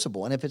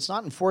enforceable. And if it's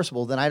not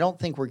enforceable, then I don't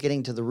think we're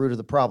getting to the root of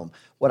the problem.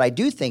 What I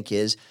do think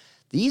is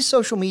these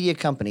social media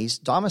companies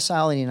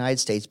domicile in the United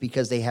States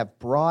because they have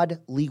broad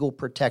legal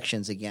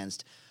protections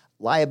against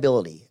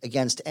liability,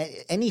 against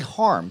any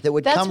harm that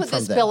would come from them. That's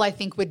what this bill, I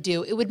think, would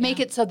do. It would make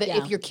it so that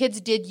if your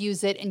kids did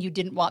use it and you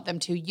didn't want them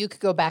to, you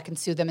could go back and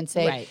sue them and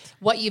say,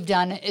 what you've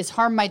done is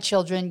harm my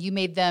children. You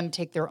made them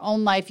take their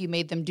own life. You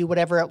made them do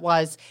whatever it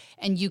was.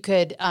 And you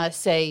could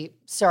say,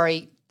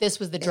 sorry, this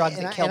was the drug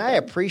that killed them. And I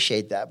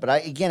appreciate that.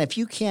 But again, if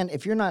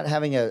you're not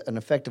having an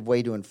effective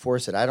way to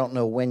enforce it, I don't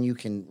know when you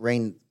can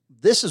rein.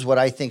 This is what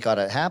I think ought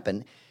to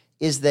happen,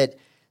 is that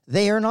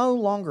they are no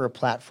longer a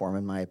platform,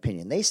 in my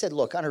opinion. They said,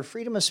 look, under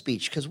freedom of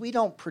speech, because we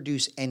don't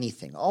produce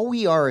anything. All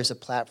we are is a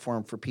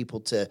platform for people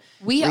to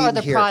We are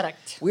the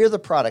product. We are the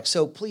product.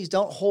 So please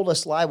don't hold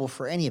us liable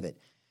for any of it.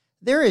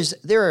 The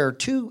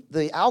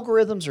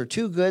algorithms are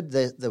too good.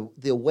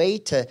 The way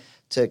to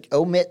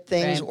omit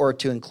things or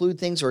to include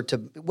things or to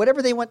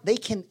whatever they want, they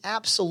can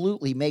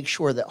absolutely make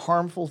sure that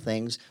harmful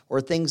things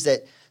or things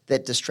that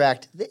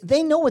distract,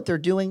 they know what they're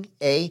doing,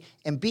 A,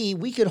 and B,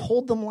 we could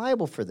hold them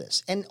liable for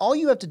this. And all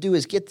you have to do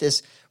is get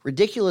this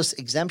ridiculous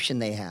exemption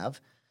they have,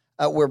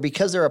 where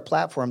because they're a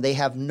platform, they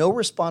have no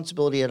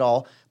responsibility at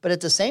all, but at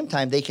the same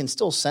time, they can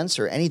still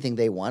censor anything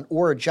they want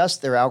or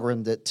adjust their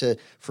algorithm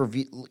for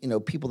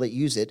people that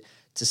use it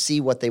to see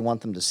what they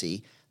want them to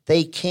see.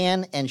 They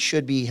can and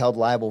should be held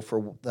liable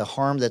for the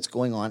harm that's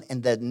going on.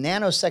 And the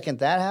nanosecond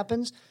that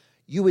happens,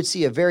 you would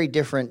see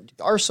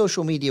our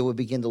social media would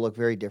begin to look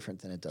very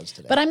different than it does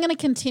today. But I'm going to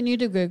continue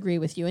to agree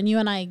with you. And you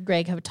and I,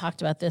 Greg, have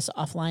talked about this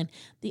offline.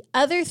 The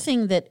other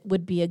thing that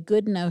would be a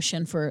good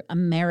notion for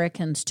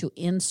Americans to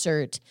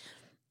insert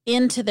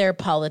into their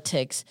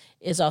politics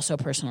is also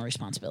personal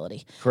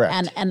responsibility.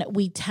 Correct. And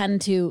we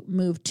tend to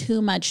move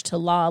too much to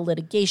law,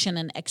 litigation,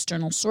 and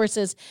external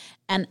sources.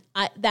 And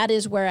that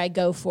is where I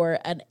go for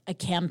a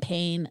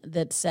campaign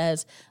that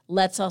says,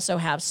 let's also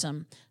have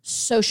some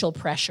social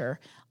pressure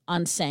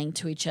on saying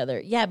to each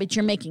other, yeah, but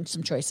you're making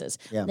some choices.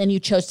 Yeah. Then you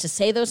chose to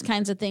say those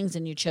kinds of things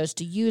and you chose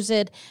to use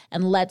it,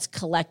 and let's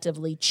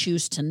collectively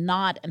choose to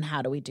not, and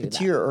how do we do that?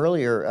 To your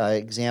earlier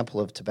example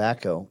of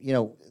tobacco,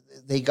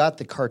 they got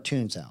the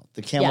cartoons out,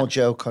 the Camel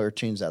Joe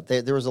cartoons out.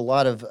 There was a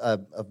lot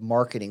of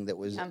marketing that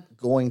was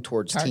going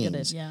towards targeted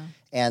teens. Yeah.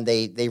 And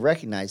they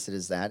recognized it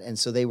as that, and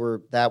so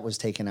that was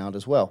taken out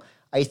as well.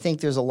 I think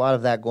there's a lot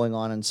of that going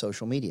on in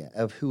social media,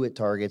 of who it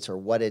targets or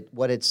what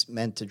it's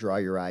meant to draw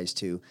your eyes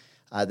to.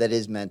 That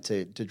is meant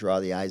to draw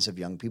the eyes of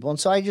young people. And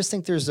so I just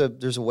think there's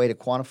a way to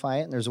quantify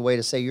it, and there's a way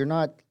to say your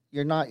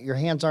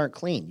hands aren't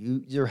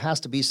clean. There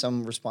has to be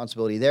some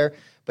responsibility there.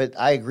 But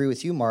I agree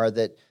with you, Mara,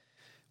 that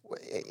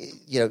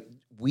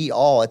we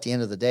all at the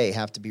end of the day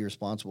have to be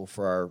responsible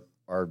for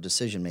our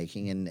decision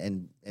making,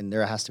 and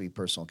there has to be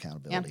personal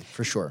accountability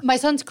for sure. My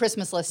son's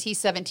Christmas list, he's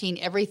 17.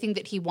 Everything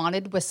that he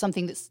wanted was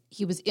something that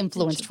he was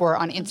influenced for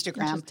on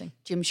Instagram.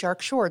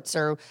 Gymshark shorts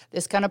or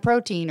this kind of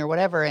protein or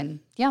whatever. And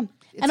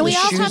And we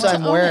all shoes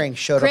I'm wearing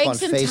showed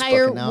Greg's up on Facebook.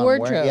 Entire and now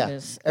wardrobe I'm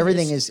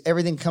wearing,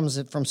 everything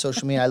comes from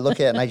social media. I look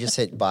at it and I just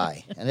hit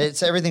buy, and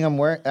it's everything I'm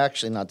wearing.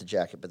 Actually, not the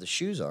jacket, but the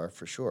shoes are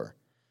for sure.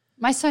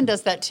 My son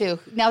does that too.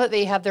 Now that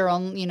they have their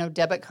own,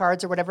 debit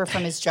cards or whatever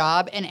from his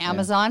job and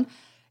Amazon.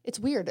 It's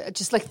weird. It's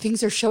just like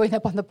things are showing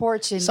up on the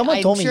porch, and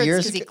someone told me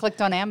years because he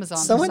clicked on Amazon.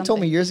 Someone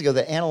told me years ago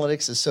that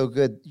analytics is so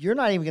good. You're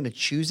not even going to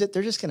choose it.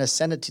 They're just going to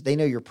send it to. They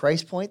know your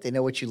price point. They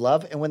know what you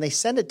love, and when they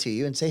send it to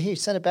you and say, "Hey,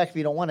 send it back if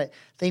you don't want it,"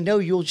 they know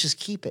you'll just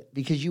keep it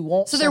because you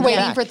won't. So they're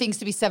waiting for things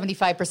to be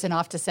 75%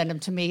 off to send them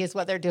to me. Is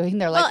what they're doing.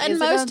 They're like, and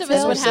most of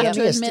us would have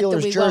to admit that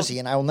we jersey,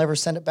 and I will never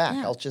send it back.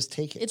 I'll just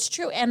take it. It's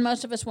true, and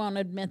most of us won't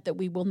admit that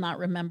we will not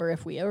remember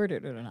if we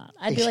ordered it or not.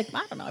 I'd be like,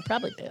 I don't know, I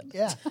probably did.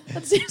 Yeah,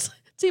 that seems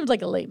Seems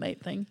like a late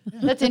night thing.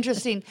 That's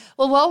interesting.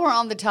 Well, while we're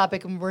on the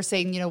topic and we're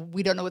saying,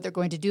 we don't know what they're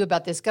going to do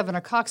about this, Governor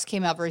Cox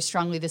came out very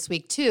strongly this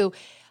week too.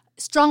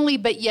 Strongly,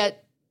 but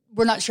yet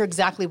we're not sure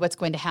exactly what's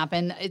going to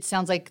happen. It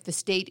sounds like the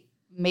state,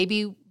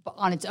 maybe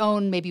on its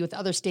own, maybe with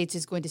other states,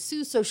 is going to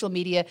sue social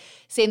media,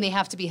 saying they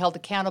have to be held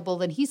accountable.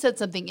 Then he said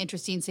something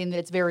interesting, saying that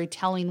it's very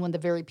telling when the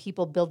very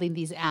people building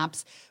these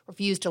apps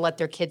refuse to let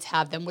their kids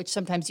have them, which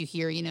sometimes you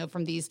hear,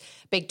 from these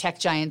big tech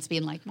giants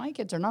being like, my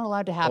kids are not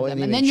allowed to have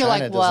them. And then you're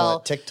China like, doesn't well,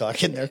 let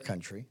TikTok in their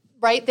country.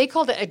 Right? They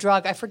called it a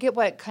drug. I forget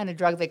what kind of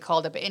drug they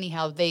called it, but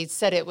anyhow, they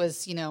said it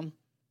was,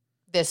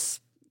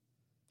 this,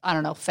 I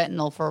don't know,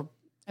 fentanyl for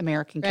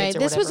American kids or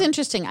This whatever. was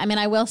interesting. I mean,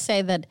 I will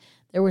say that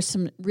there were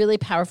some really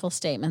powerful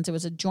statements. It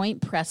was a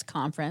joint press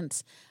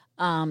conference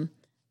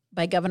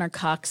by Governor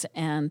Cox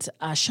and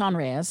Sean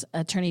Reyes,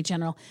 Attorney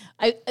General.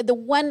 The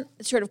one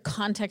sort of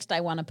context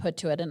I want to put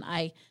to it, and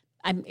I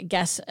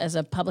guess as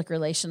a public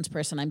relations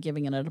person, I'm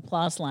giving it an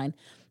applause line.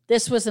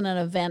 This wasn't an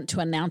event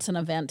to announce an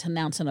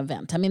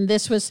event. I mean,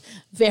 this was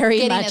very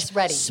Getting much us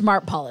ready.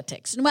 smart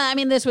politics. Well, I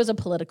mean, this was a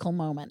political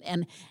moment,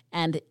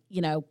 and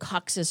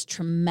Cox is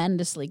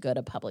tremendously good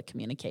at public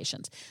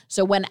communications.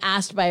 So when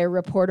asked by a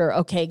reporter,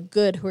 okay,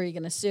 good, who are you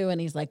going to sue?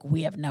 And he's like,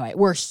 we have no idea.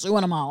 We're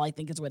suing them all, I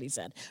think is what he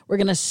said. We're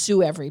going to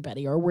sue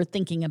everybody, or we're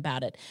thinking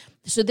about it.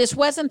 So this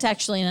wasn't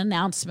actually an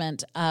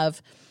announcement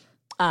of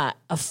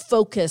a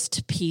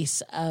focused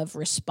piece of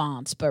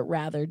response, but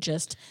rather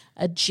just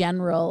a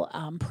general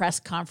press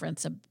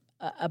conference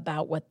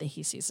about what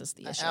he sees as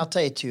the issue. I'll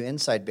tell you too.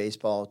 Inside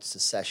baseball, it's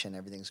secession.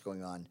 Everything's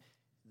going on.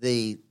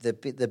 The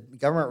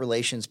government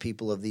relations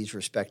people of these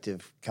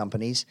respective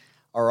companies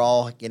are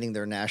all getting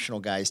their national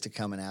guys to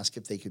come and ask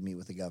if they could meet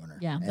with the governor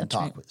and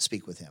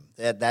speak with him.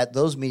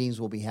 Those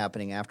meetings will be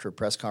happening after a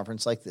press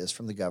conference like this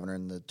from the governor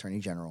and the attorney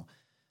general.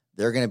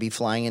 They're going to be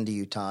flying into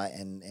Utah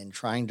and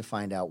trying to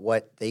find out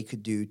what they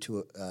could do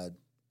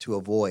to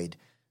avoid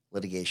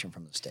litigation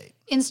from the state.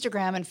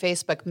 Instagram and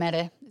Facebook,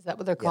 Meta, is that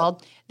what they're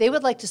called? Yep. They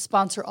would like to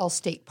sponsor all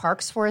state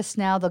parks for us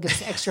now. They'll give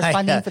us extra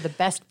funding for the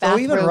best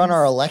bathrooms. They'll even run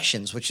our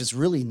elections, which is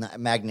really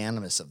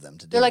magnanimous of them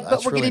to do. They're like,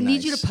 but we're going to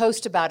need you to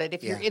post about it.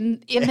 If you're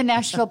in the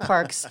national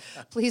parks,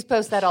 please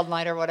post that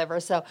online or whatever.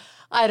 So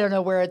I don't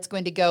know where it's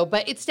going to go,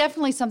 but it's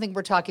definitely something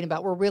we're talking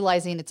about. We're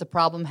realizing it's a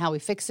problem, how we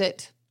fix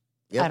it.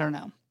 Yep. I don't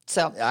know.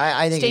 So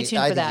I think stay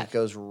tuned for that. It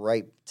goes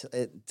right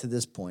to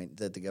this point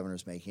that the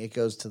governor's making. It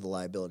goes to the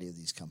liability of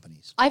these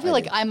companies. I feel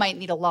like I might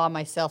need a law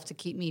myself to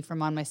keep me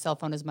from on my cell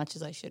phone as much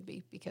as I should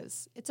be,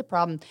 because it's a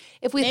problem.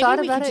 If we thought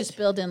about it, just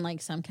build in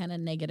like some kind of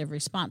negative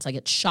response, like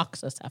it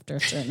shocks us after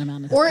a certain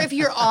amount of time. Or if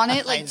you're on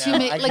it, like 2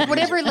 minutes, like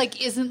whatever, like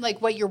isn't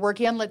like what you're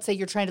working on. Let's say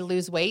you're trying to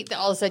lose weight, that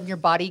all of a sudden your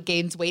body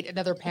gains weight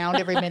another pound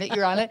every minute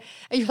you're on it,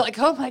 and you're like,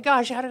 oh my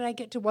gosh, how did I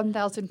get to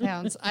 1,000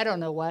 pounds? I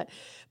don't know what,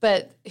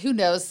 but who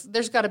knows?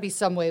 There's got to be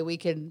some way we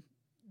can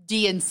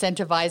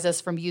de-incentivize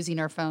us from using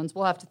our phones.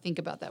 We'll have to think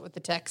about that with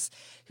the techs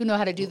who know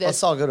how to do this.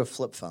 Let's all go to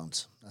flip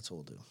phones. That's what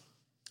we'll do.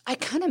 I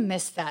kind of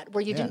miss that,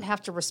 where you didn't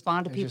have to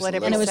respond to people at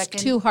every second. And it was second.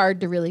 too hard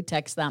to really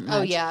text that much.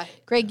 Oh, yeah.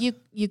 Greg,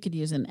 you could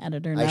use an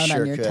editor note I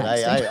sure on your could.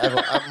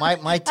 texting.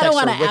 My texts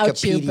are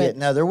Wikipedia. But,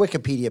 no, they're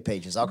Wikipedia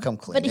pages. I'll come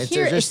clean. But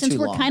here, since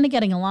we're kind of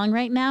getting along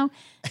right now,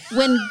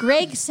 when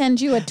Greg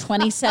sends you a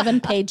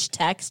 27-page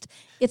text,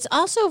 it's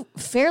also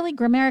fairly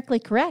grammatically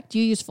correct.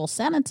 You use full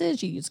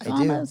sentences. You use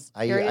commas.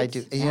 I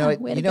do. You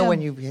know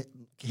when you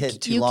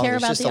hit too long,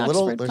 there's just a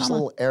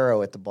little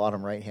arrow at the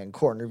bottom right-hand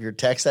corner of your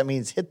text. That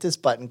means hit this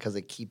button because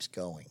it keeps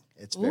going.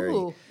 It's very.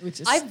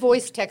 I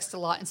voice text a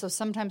lot, and so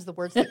sometimes the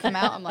words that come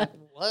out, I'm like,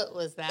 what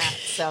was that?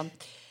 So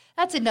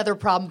that's another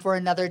problem for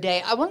another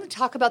day. I want to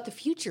talk about the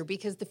future,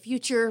 because the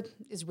future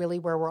is really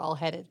where we're all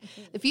headed.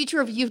 The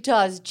future of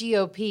Utah's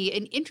GOP,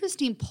 an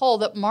interesting poll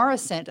that Mara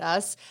sent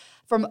us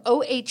from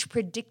OH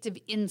Predictive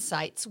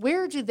Insights.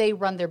 Where do they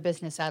run their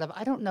business out of?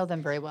 I don't know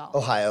them very well.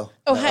 Ohio.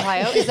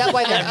 Ohio? Is that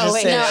why they're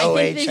OH? No,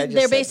 I think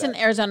they're based in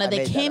Arizona.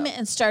 They came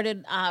and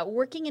started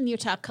working in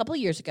Utah a couple of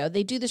years ago.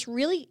 They do this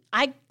really,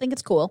 I think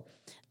it's cool.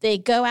 They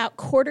go out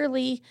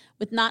quarterly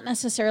with not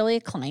necessarily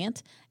a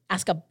client,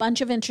 ask a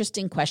bunch of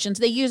interesting questions.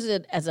 They use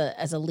it as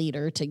a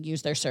leader to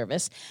use their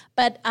service,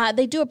 but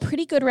they do a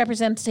pretty good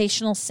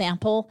representational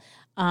sample.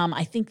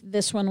 I think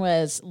this one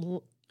was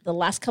the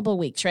last couple of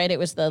weeks, right? It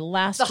was the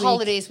last week.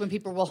 Holidays when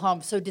people were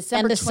home. So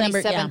December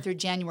 27th through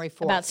January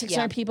 4th. About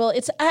 600 people.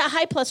 It's a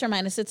high plus or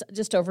minus. It's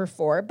just over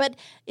 4, but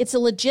it's a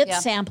legit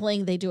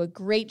sampling. They do a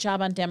great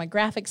job on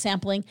demographic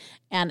sampling.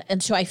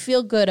 And so I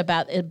feel good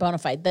about it bona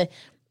fide.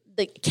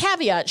 The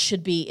caveat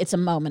should be it's a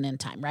moment in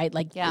time, right?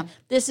 Like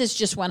this is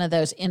just one of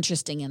those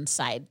interesting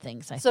inside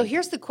things. I think.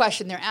 Here's the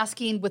question. They're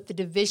asking, with the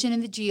division in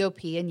the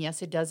GOP, and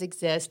yes, it does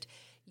exist,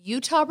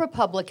 Utah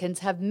Republicans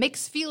have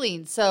mixed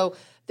feelings. So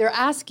they're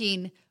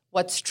asking,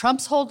 what's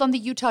Trump's hold on the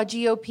Utah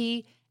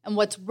GOP and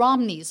what's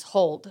Romney's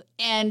hold?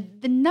 And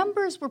the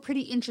numbers were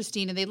pretty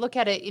interesting, and they look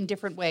at it in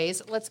different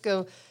ways. Let's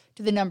go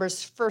to the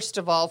numbers first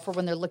of all for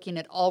when they're looking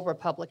at all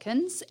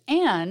Republicans.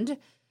 And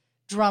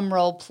drum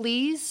roll,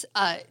 please,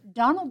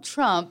 Donald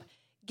Trump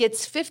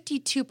gets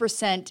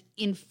 52%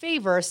 in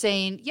favor,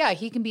 saying, yeah,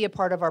 he can be a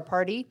part of our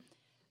party.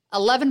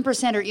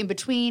 11% are in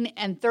between,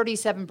 and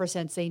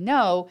 37% say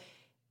no.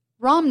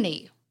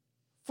 Romney,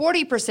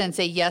 40%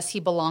 say yes, he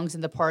belongs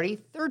in the party.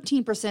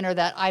 13% are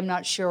that I'm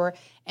not sure,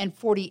 and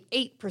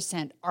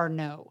 48% are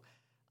no.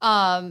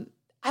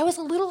 I was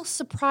a little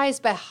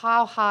surprised by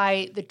how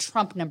high the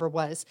Trump number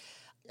was.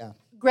 Yeah.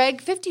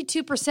 Greg,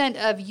 52%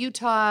 of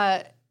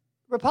Utah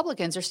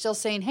Republicans are still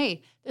saying,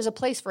 hey, there's a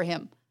place for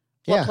him.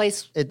 What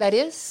place that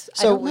is?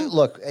 So,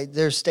 look,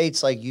 there's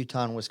states like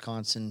Utah and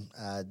Wisconsin,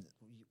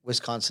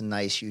 Wisconsin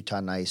nice, Utah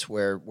nice,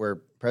 where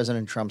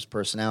President Trump's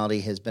personality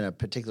has been a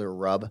particular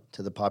rub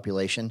to the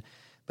population.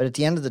 But at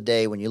the end of the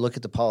day, when you look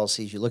at the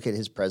policies, you look at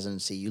his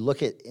presidency, you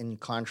look at in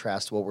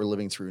contrast to what we're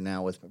living through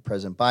now with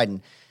President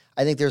Biden,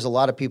 I think there's a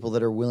lot of people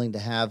that are willing to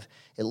have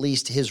at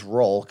least his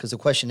role, because the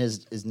question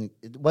is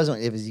it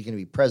wasn't if is he going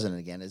to be president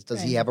again, is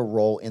does he have a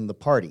role in the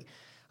party?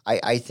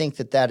 I think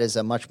that is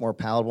a much more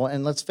palatable,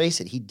 and let's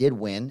face it, he did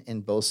win in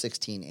both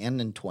 16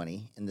 and in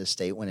 20 in this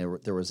state when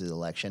there was the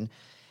election.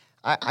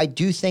 I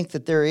do think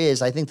that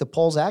I think the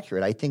poll's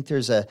accurate. I think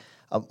there's a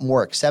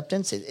more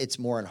acceptance. It's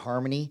more in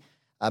harmony,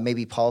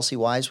 maybe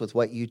policy-wise with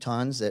what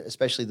Utahns,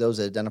 especially those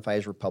that identify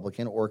as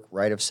Republican or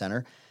right of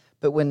center.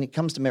 But when it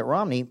comes to Mitt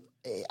Romney,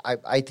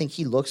 I think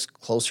he looks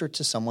closer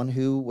to someone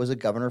who was a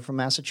governor from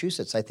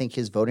Massachusetts. I think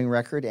his voting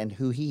record and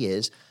who he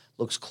is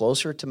looks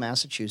closer to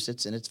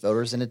Massachusetts and its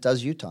voters than it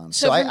does Utah.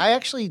 So I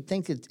actually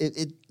think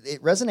it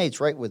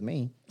resonates right with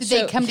me. Did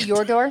they come to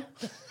your door?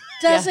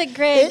 Does it,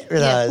 Greg? It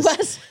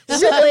does.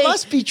 Really, it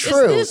must be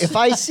true. If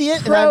I see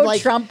it and I'm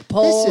like, Trump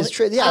poll. this is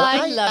true. Yeah,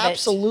 I love it.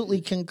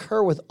 absolutely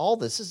concur with all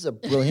this. This is a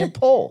brilliant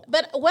poll.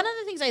 But one of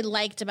the things I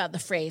liked about the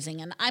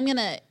phrasing, and I'm going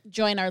to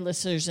join our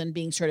listeners in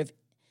being sort of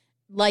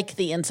like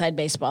the inside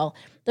baseball.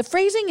 The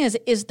phrasing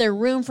is there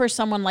room for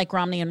someone like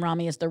Romney, and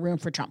Romney is there room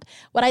for Trump?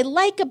 What I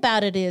like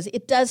about it is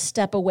it does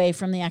step away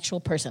from the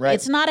actual person. Right.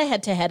 It's not a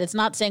head-to-head. It's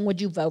not saying,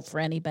 would you vote for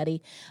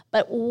anybody?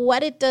 But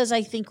what it does,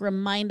 I think,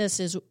 remind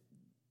us is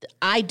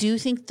I do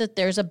think that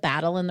there's a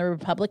battle in the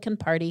Republican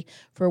Party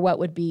for what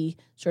would be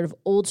sort of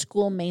old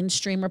school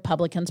mainstream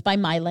Republicans by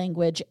my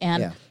language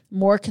and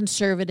more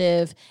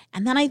conservative.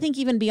 And then I think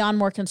even beyond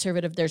more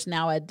conservative, there's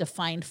now a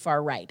defined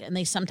far right, and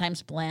they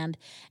sometimes blend.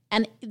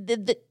 And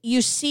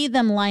you see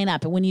them line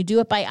up. And when you do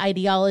it by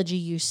ideology,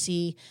 you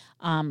see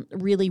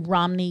really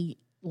Romney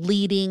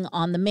leading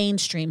on the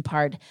mainstream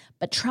part,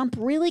 but Trump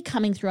really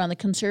coming through on the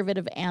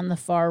conservative and the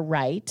far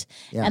right.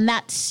 Yeah. And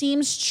that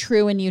seems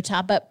true in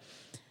Utah, but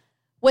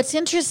what's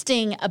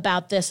interesting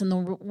about this,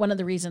 and one of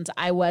the reasons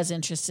I was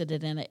interested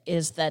in it,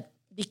 is that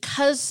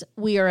because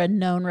we are a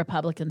known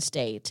Republican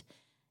state,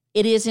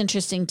 it is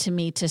interesting to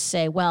me to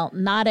say, well,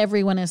 not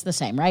everyone is the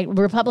same, right?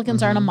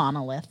 Republicans aren't a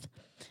monolith.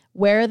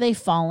 Where are they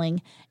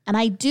falling? And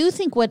I do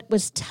think what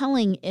was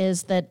telling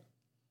is that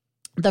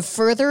the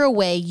further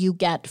away you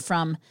get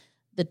from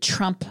the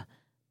Trump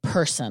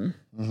person,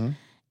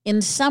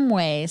 in some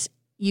ways,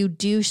 you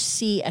do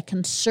see a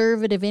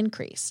conservative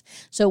increase.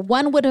 So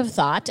one would have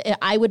thought,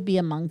 I would be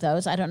among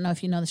those. I don't know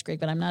if you know this, Greg,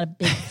 but I'm not a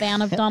big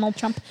fan of Donald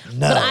Trump.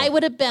 No, but I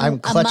would have been I'm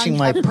clutching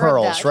my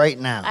pearls right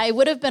now. I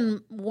would have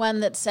been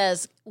one that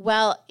says,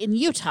 well, in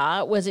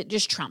Utah, was it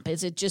just Trump?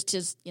 Is it just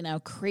his,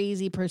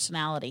 crazy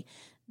personality?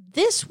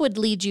 This would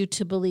lead you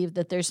to believe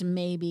that there's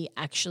maybe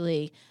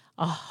actually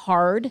a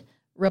hard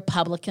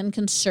Republican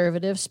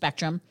conservative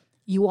spectrum.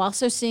 You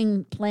also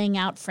seeing playing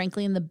out,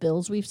 frankly, in the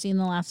bills we've seen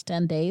the last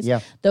 10 days.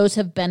 Yeah. Those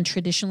have been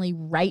traditionally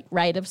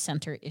right of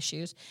center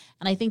issues.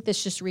 And I think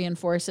this just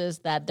reinforces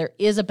that there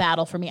is a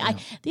battle for me. Yeah.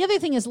 The other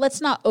thing is,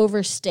 let's not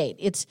overstate.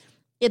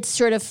 It's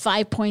sort of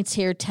 5 points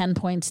here, 10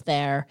 points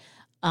there.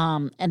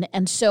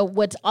 And so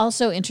what's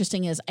also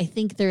interesting is I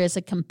think there is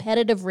a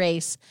competitive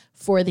race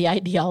for the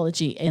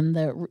ideology in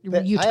the Utah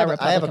Republican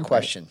Party. I have a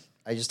question.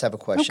 I just have a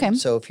question. Okay.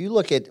 So if you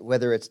look at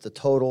whether it's the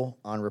total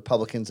on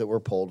Republicans that were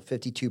polled,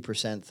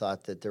 52%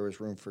 thought that there was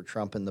room for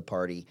Trump in the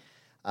party.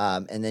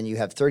 And then you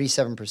have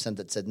 37%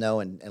 that said no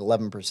and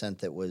 11%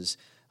 that was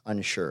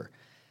unsure.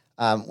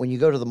 When you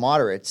go to the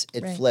moderates,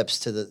 it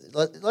flips to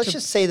the let's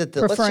just say that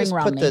let's just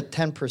put the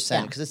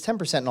 10%, because it's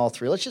 10% in all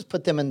three. Let's just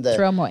put them in the –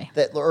 throw them away.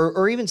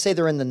 Or even say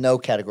they're in the no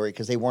category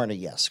because they weren't a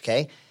yes,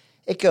 okay?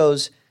 It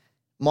goes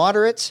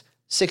moderates –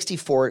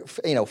 64,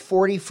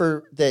 40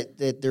 for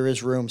that there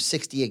is room,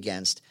 60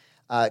 against.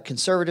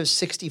 Conservatives,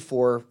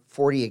 64,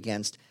 40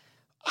 against.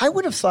 I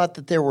would have thought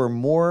that there were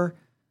more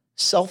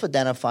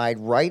self-identified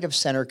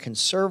right-of-center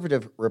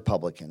conservative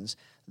Republicans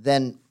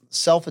than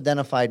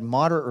self-identified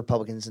moderate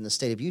Republicans in the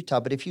state of Utah.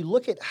 But if you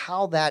look at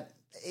how that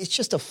 – it's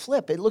just a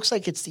flip. It looks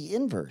like it's the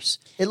inverse.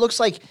 It looks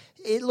like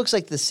the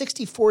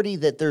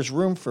 60-40 that there's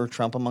room for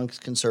Trump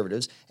amongst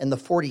conservatives and the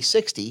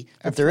 40-60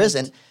 that there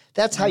isn't.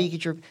 That's how you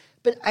get your –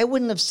 but I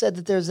wouldn't have said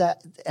that there's an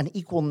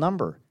equal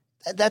number.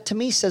 That to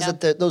me says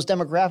that those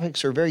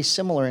demographics are very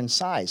similar in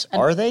size.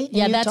 Are they?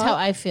 Yeah, that's how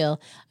I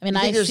feel. I mean, you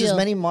think there's as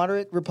many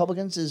moderate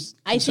Republicans as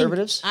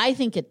conservatives? I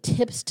think it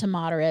tips to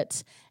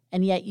moderates,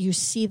 and yet you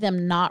see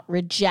them not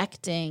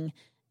rejecting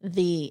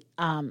the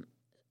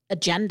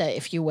agenda,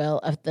 if you will,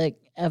 of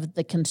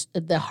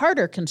the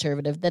harder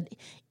conservative that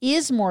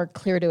is more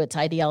clear to its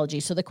ideology.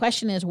 So the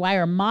question is, why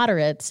are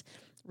moderates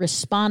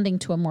responding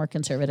to a more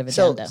conservative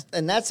agenda?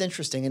 And that's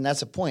interesting, and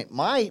that's a point.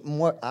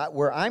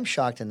 Where I'm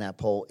shocked in that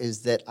poll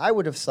is that I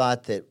would have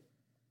thought that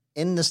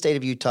in the state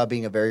of Utah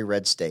being a very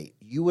red state,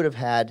 you would have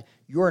had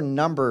your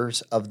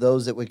numbers of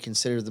those that would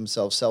consider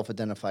themselves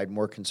self-identified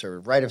more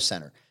conservative, right of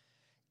center.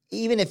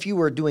 Even if you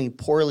were doing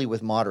poorly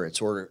with moderates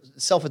or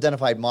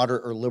self-identified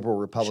moderate or liberal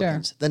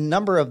Republicans, the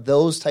number of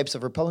those types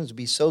of Republicans would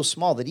be so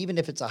small that even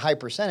if it's a high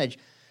percentage,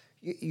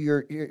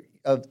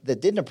 that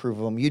didn't approve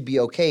of them, you'd be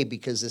okay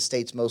because the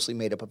state's mostly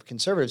made up of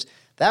conservatives.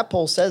 That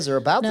poll says they're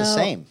about the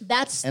same.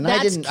 I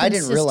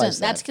didn't realize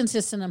that. That's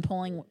consistent in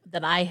polling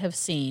that I have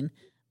seen.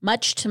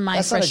 Much to my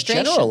that's frustration.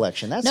 That's not a general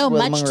election. That's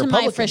much to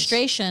my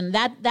frustration.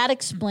 That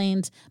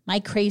explains my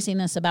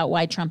craziness about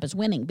why Trump is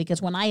winning.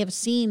 Because when I have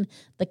seen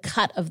the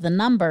cut of the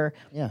number,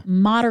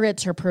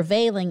 moderates are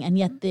prevailing, and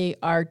yet they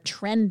are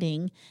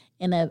trending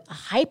in a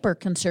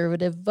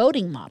hyper-conservative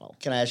voting model.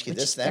 Can I ask you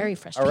this then? Very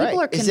frustrating. All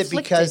right. Is it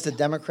because the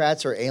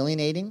Democrats are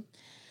alienating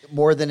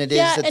more than it is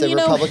that the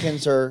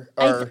Republicans are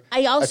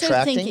I also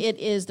attracting? think it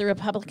is the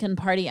Republican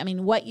Party. I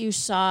mean, what you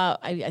saw,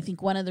 I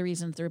think one of the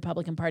reasons the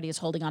Republican Party is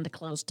holding on to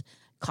closed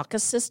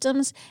caucus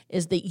systems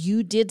is that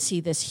you did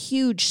see this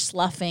huge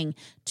sloughing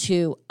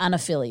to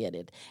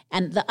unaffiliated.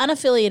 And the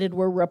unaffiliated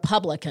were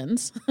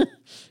Republicans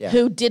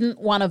who didn't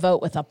want to vote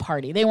with a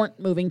party. They weren't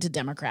moving to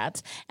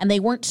Democrats, and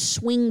they weren't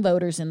swing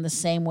voters in the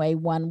same way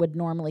one would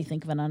normally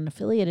think of an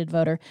unaffiliated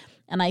voter.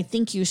 And I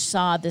think you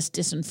saw this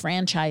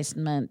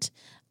disenfranchisement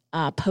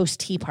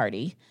post-Tea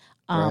Party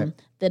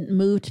that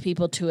moved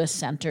people to a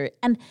center.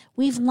 And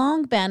we've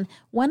long been,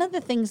 one of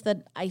the things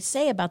that I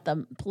say about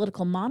the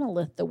political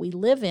monolith that we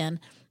live in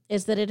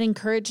is that it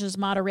encourages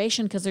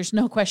moderation because there's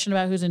no question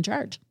about who's in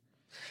charge.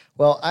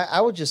 Well,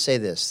 I would just say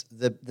this.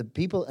 The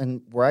people,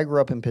 and where I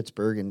grew up in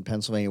Pittsburgh in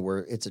Pennsylvania, where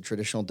it's a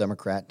traditional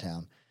Democrat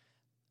town,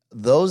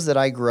 those that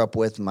I grew up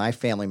with, my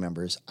family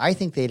members, I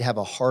think they'd have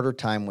a harder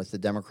time with the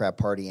Democrat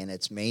Party and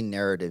its main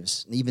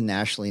narratives, even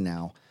nationally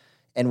now,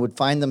 and would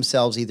find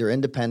themselves either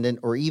independent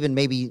or even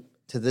maybe,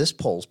 to this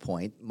poll's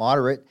point,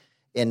 moderate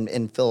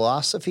in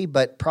philosophy,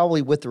 but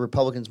probably with the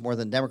Republicans more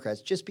than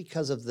Democrats, just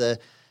because of the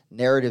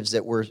narratives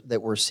that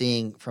we're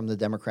seeing from the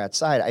Democrat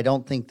side. I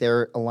don't think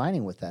they're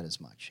aligning with that as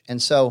much.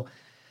 And so,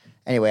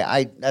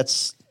 anyway,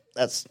 that's.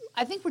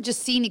 I think we're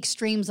just seeing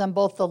extremes on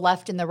both the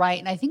left and the right,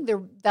 and I think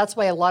that's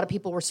why a lot of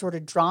people were sort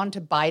of drawn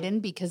to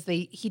Biden because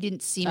he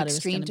didn't seem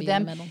extreme to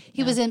them.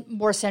 He was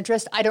more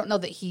centrist. I don't know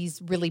that he's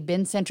really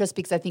been centrist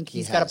because I think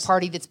he's got a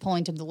party that's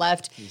pulling to the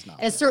left.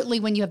 And certainly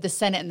when you have the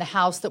Senate and the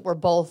House that were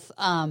both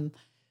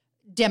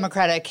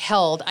Democratic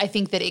held, I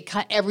think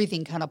that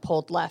everything kind of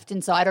pulled left.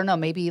 And so I don't know,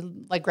 maybe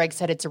like Greg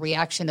said, it's a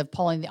reaction of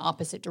pulling the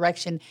opposite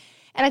direction.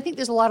 And I think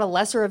there's a lot of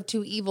lesser of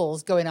two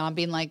evils going on,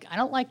 being like, I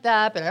don't like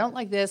that, but I don't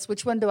like this.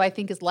 Which one do I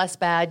think is less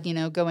bad,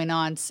 going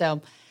on?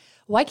 So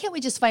why can't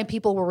we just find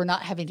people where we're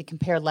not having to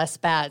compare less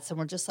bad? So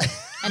we're just like,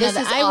 this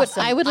is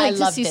awesome. I would like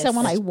to see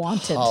someone I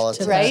wanted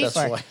to right? vote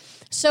for.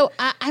 So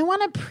I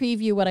want to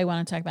preview what I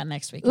want to talk about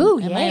next week. Ooh,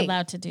 Am I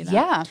allowed to do that?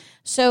 Yeah.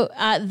 So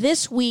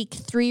this week,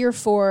 3 or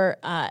 4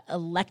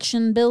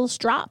 election bills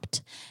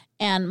dropped.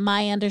 And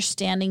my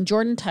understanding,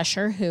 Jordan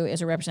Tusher, who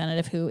is a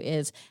representative who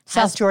is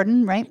South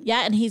Jordan, right?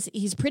 Yeah, and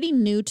he's pretty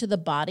new to the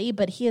body,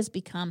 but he has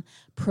become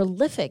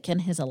prolific in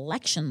his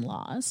election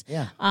laws.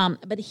 Yeah.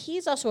 But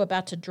he's also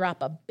about to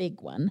drop a big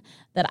one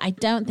that I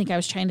don't think, I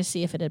was trying to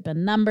see if it had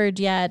been numbered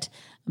yet,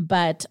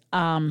 but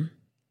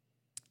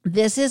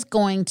this is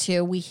going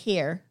to, we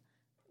hear,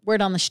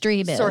 word on the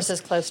street is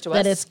sources close to us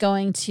that it's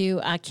going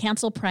to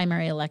cancel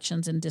primary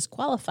elections and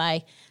disqualify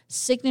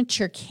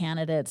signature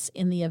candidates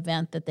in the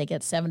event that they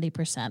get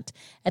 70%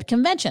 at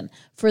convention.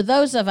 For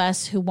those of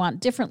us who want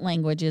different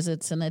languages,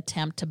 it's an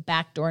attempt to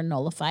backdoor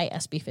nullify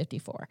SB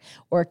 54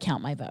 or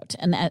Count My Vote.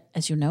 And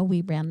as you know,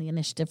 we ran the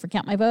initiative for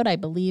Count My Vote. I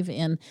believe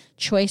in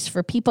choice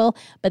for people,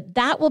 but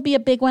that will be a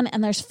big one.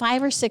 And there's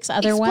 5 or 6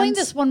 other ones. Explain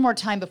this one more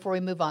time before we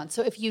move on.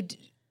 So if you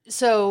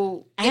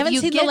I haven't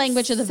seen the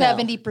language of the bill.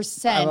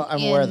 70%.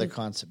 I'm aware of the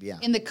concept. Yeah,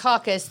 in the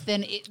caucus,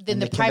 then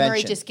the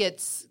primary just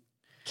gets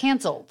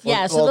canceled.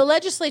 Yeah, so the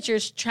legislature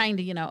is trying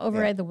to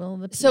override the will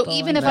of the people. So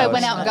even if I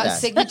went out and got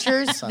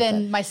signatures,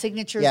 then my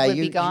signatures would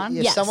be gone.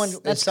 If Yes, someone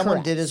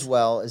correct. did as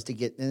well as to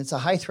get, and it's a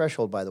high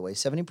threshold, by the way,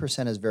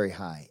 70% is very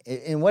high.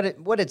 And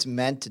what it's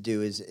meant to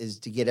do is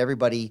to get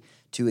everybody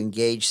to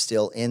engage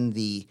still in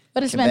the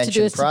what it's meant to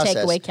do is process. to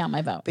take away Count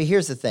My Vote. But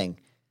here's the thing: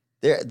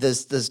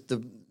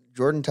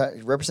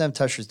 Representative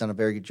Tusher's done a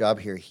very good job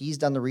here. He's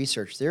done the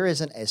research. There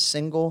isn't a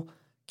single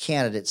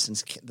candidate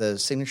since the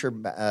signature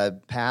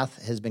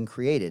path has been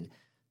created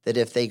that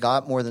if they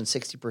got more than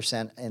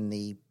 60%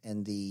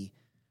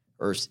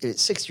 or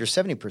 60 or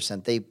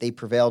 70%, they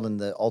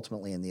prevailed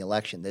ultimately in the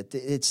election. That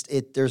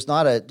there's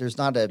not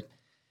a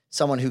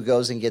someone who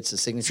goes and gets the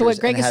signatures. So what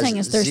Greg is saying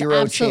is there's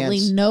absolutely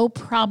chance. no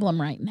problem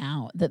right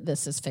now that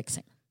this is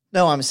fixing.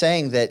 No, I'm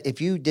saying that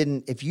if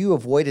you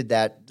avoided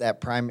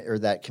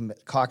that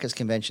caucus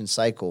convention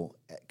cycle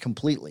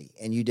completely,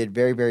 and you did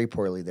very, very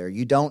poorly there,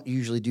 you don't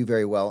usually do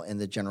very well in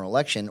the general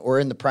election or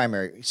in the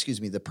primary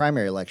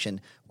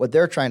election. What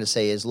they're trying to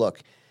say is,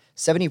 look,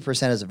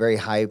 70% is a very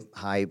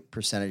high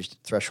percentage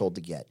threshold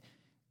to get.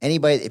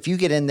 Anybody, if you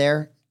get in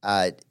there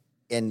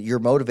and you're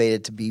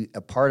motivated to be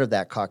a part of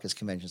that caucus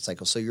convention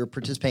cycle, so you're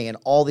participating in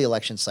all the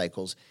election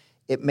cycles,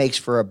 it makes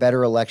for a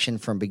better election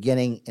from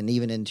beginning and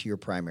even into your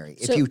primary.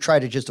 If you try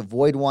to just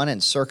avoid one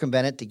and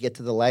circumvent it to get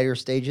to the later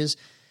stages,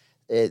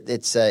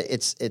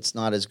 it's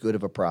not as good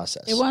of a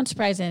process. It won't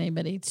surprise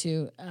anybody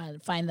to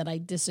find that I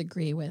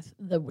disagree with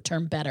the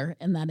term "better"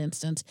 in that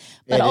instance.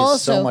 But it is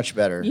also, so much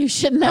better. You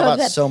should know How about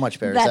that so much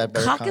better? That, is that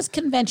better caucus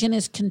convention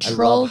is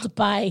controlled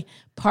by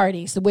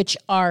parties, which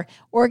are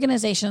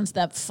organizations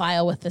that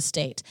file with the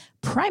state.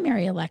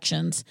 Primary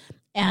elections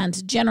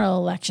and general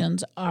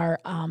elections are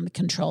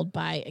controlled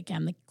by,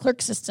 again, the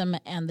clerk system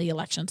and the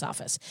elections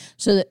office.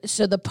 So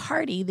the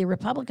party, the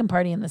Republican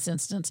Party in this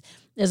instance,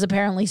 is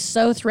apparently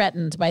so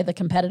threatened by the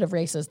competitive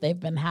races they've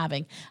been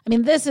having. I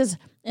mean, this is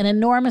an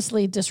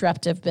enormously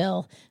disruptive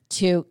bill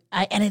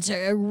and it's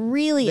a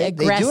really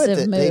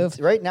aggressive move.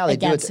 Right now, they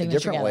do it a signature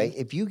different way.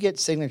 gathering. If you get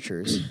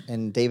signatures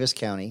in Davis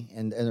County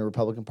and the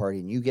Republican Party,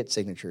 and you get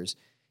signatures,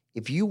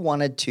 if you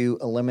wanted to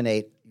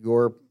eliminate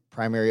your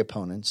primary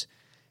opponents,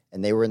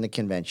 and they were in the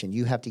convention,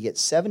 you have to get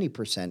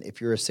 70% if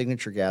you're a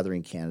signature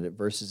gathering candidate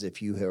versus if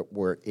you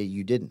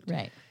didn't.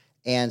 Right.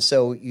 And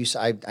so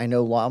I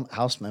know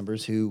House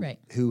members who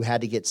had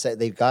to get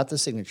they got the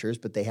signatures,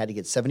 but they had to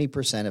get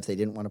 70% if they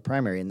didn't want a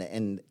primary,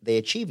 and they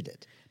achieved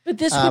it. But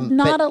this would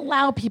not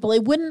allow people.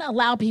 It wouldn't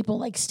allow people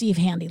like Steve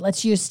Handy.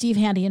 Let's use Steve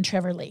Handy and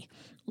Trevor Lee.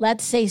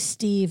 Let's say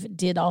Steve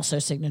did also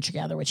signature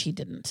gather, which he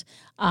didn't.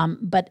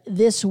 But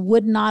this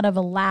would not have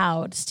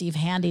allowed Steve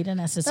Handy to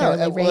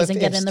necessarily raise and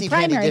get in the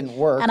primary. Didn't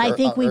work, and I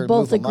think we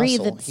both agree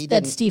that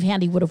Steve Steve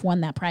Handy would have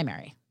won that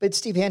primary. But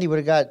Steve Handy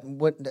would have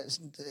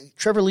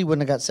Trevor Lee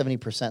wouldn't have got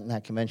 70% in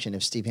that convention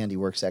if Steve Handy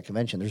works that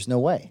convention. There's no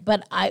way.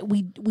 But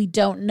we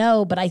don't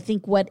know. But I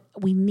think what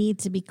we need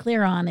to be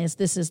clear on is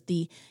this is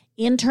the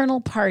internal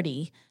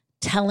party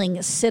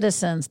telling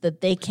citizens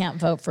that they can't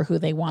vote for who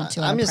they want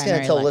to. I'm just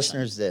going to tell election.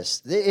 listeners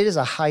this. It is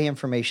a high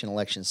information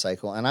election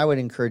cycle, and I would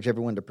encourage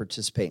everyone to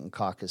participate in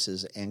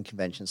caucuses and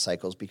convention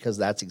cycles because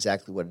that's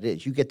exactly what it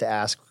is. You get to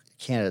ask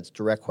candidates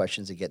direct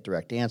questions and get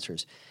direct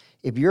answers.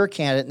 If you're a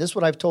candidate, and this is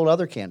what I've told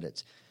other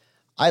candidates,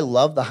 I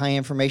love the high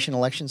information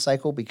election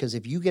cycle because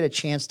if you get a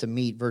chance to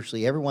meet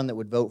virtually everyone that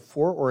would vote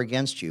for or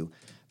against you,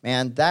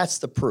 man, that's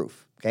the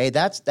proof. Okay,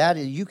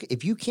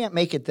 if you can't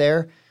make it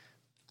there,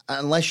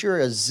 unless you're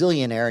a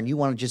zillionaire and you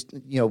want to just,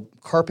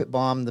 carpet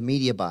bomb the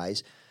media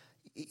buys,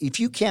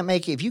 if you can't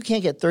get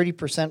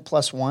 30%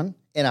 plus one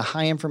in a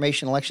high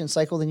information election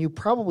cycle, then you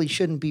probably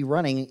shouldn't be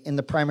running in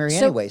the primary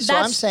anyway. So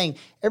I'm saying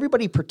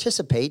everybody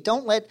participate.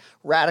 Don't let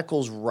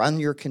radicals run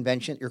your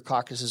convention, your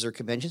caucuses or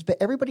conventions, but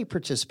everybody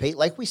participate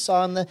like we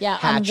saw in the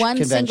Hatch on one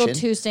convention. Single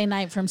Tuesday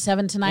night from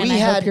 7 to 9.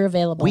 Hope you're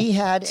available. We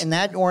had in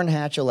that Orrin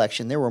Hatch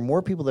election, there were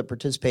more people that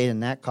participated in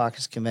that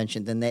caucus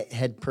convention than they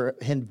had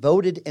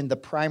voted in the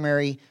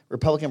primary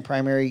Republican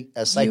primary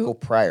cycle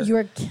prior. You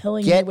are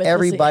killing Get me with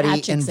everybody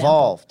this Hatch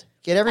involved. Example.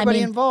 Get everybody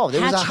involved. It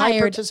was a Hatch high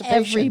hired participation.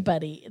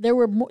 Everybody. There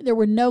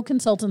were no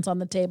consultants on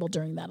the table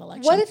during that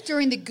election. What if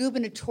during the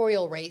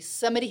gubernatorial race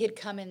somebody had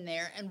come in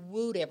there and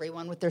wooed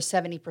everyone with their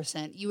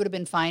 70%? You would have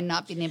been fine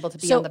not being able to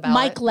be on the ballot.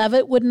 Mike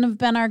Leavitt wouldn't have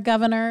been our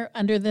governor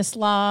under this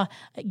law.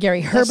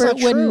 Gary Herbert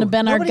wouldn't have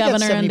been our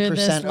governor under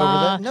this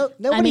law.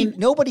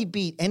 Nobody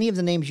beat any of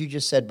the names you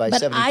just said by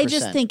 70%. But I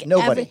just think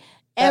that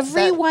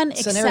everyone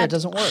except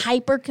except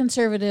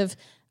hyper-conservative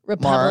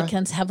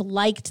Republicans have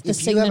liked the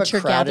signature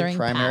gathering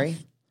primary.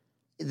 path.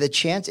 The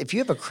chance, if you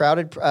have a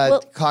crowded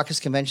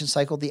caucus convention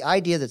cycle, the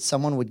idea that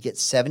someone would get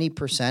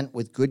 70%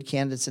 with good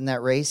candidates in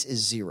that race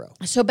is zero.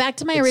 So back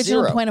to my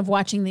original point of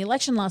watching the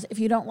election laws. If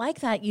you don't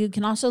like that, you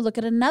can also look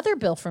at another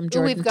bill from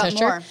Jordan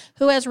Tusher,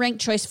 who has ranked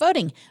choice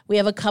voting. We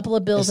have a couple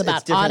of bills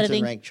about it's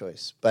auditing. Than ranked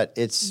choice, but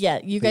it's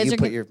you guys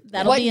are.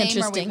 That'll be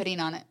interesting. What name are we putting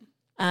on it?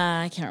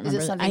 I can't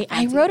remember.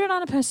 I wrote it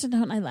on a Post-it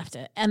note and I left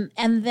it. And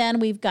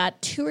then we've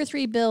got 2 or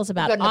 3 bills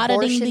about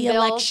auditing the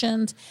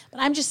elections.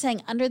 But I'm just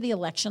saying, under the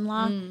election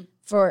law,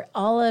 for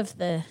all of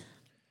the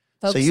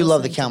folks. So you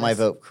love the Count My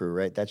Vote crew,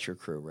 right? That's your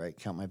crew, right?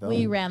 Count My Vote.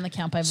 We ran the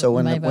Count My Vote. So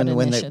when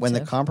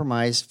the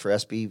compromise for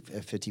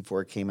SB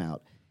 54 came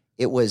out,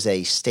 it was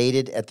a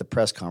stated at the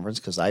press conference,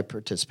 because I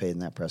participated in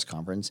that press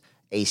conference,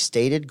 a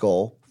stated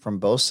goal from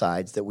both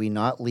sides that we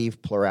not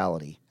leave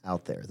plurality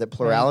out there. That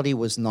plurality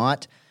was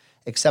not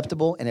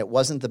acceptable, and it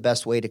wasn't the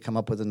best way to come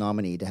up with a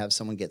nominee, to have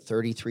someone get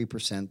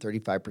 33%,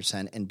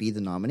 35% and be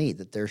the nominee.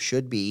 That there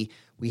should be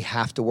We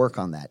have to work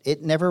on that.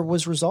 It never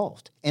was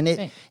resolved. And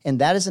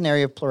that is an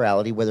area of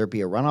plurality, whether it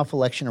be a runoff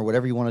election or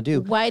whatever you want to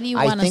do. Why do you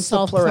want to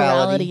solve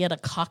plurality at a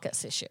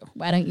caucus issue?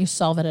 Why don't you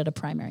solve it at a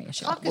primary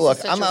issue? Caucus is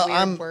such a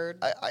weird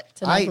word.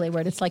 It's an ugly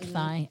word. It's like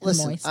thigh and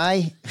moist.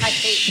 I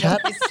hate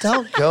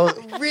don't go.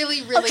 Really,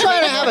 I'm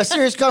trying to have a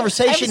serious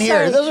conversation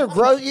here. Those are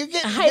gross. You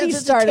get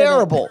it's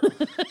terrible.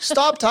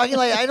 Stop talking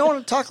like I don't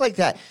want to talk like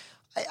that.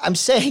 I'm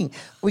saying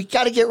we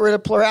got to get rid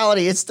of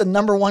plurality. It's the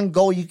number one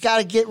goal. You got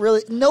to get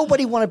rid of.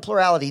 Nobody wanted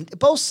plurality.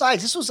 Both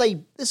sides. This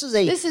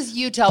is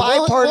Utah.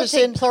 Bipartisan,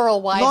 we'll take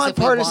plural wives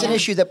nonpartisan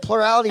issue that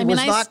plurality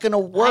was not going to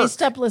work. I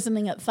stopped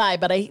listening at thigh,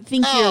 but I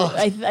think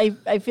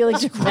I feel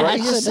like you're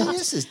right.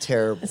 This is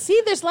terrible. See,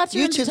 there's lots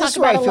of room to talk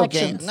about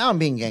elections. Now I'm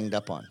being ganged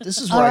up on.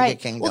 This is where I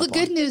get ganged up on. Well, the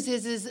good news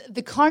is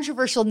the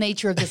controversial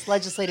nature of this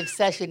legislative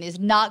session is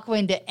not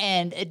going to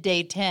end at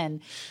day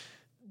 10.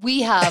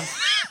 We have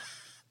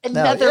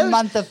another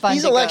month of fun.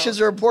 These elections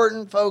are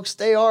important, folks.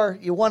 They are.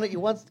 You want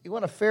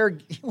a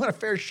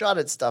fair shot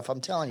at stuff. I'm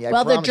telling you.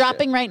 Well, they're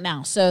dropping right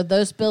now, so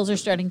those bills are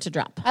starting to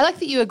drop. I like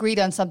that you agreed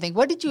on something.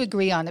 What did you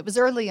agree on? It was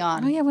early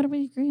on. Oh yeah, what did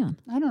we agree on?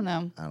 I don't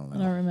know. I don't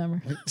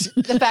remember.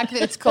 The fact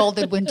that it's cold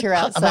in winter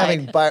outside. I'm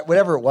having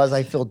whatever it was.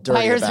 I feel dirty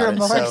Buyer's about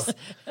remorse. it.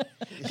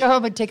 So. Go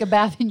home and take a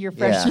bath in your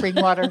fresh spring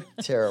water.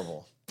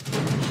 Terrible.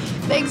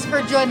 Thanks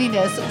for joining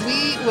us.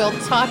 We will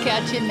talk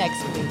at you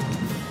next week.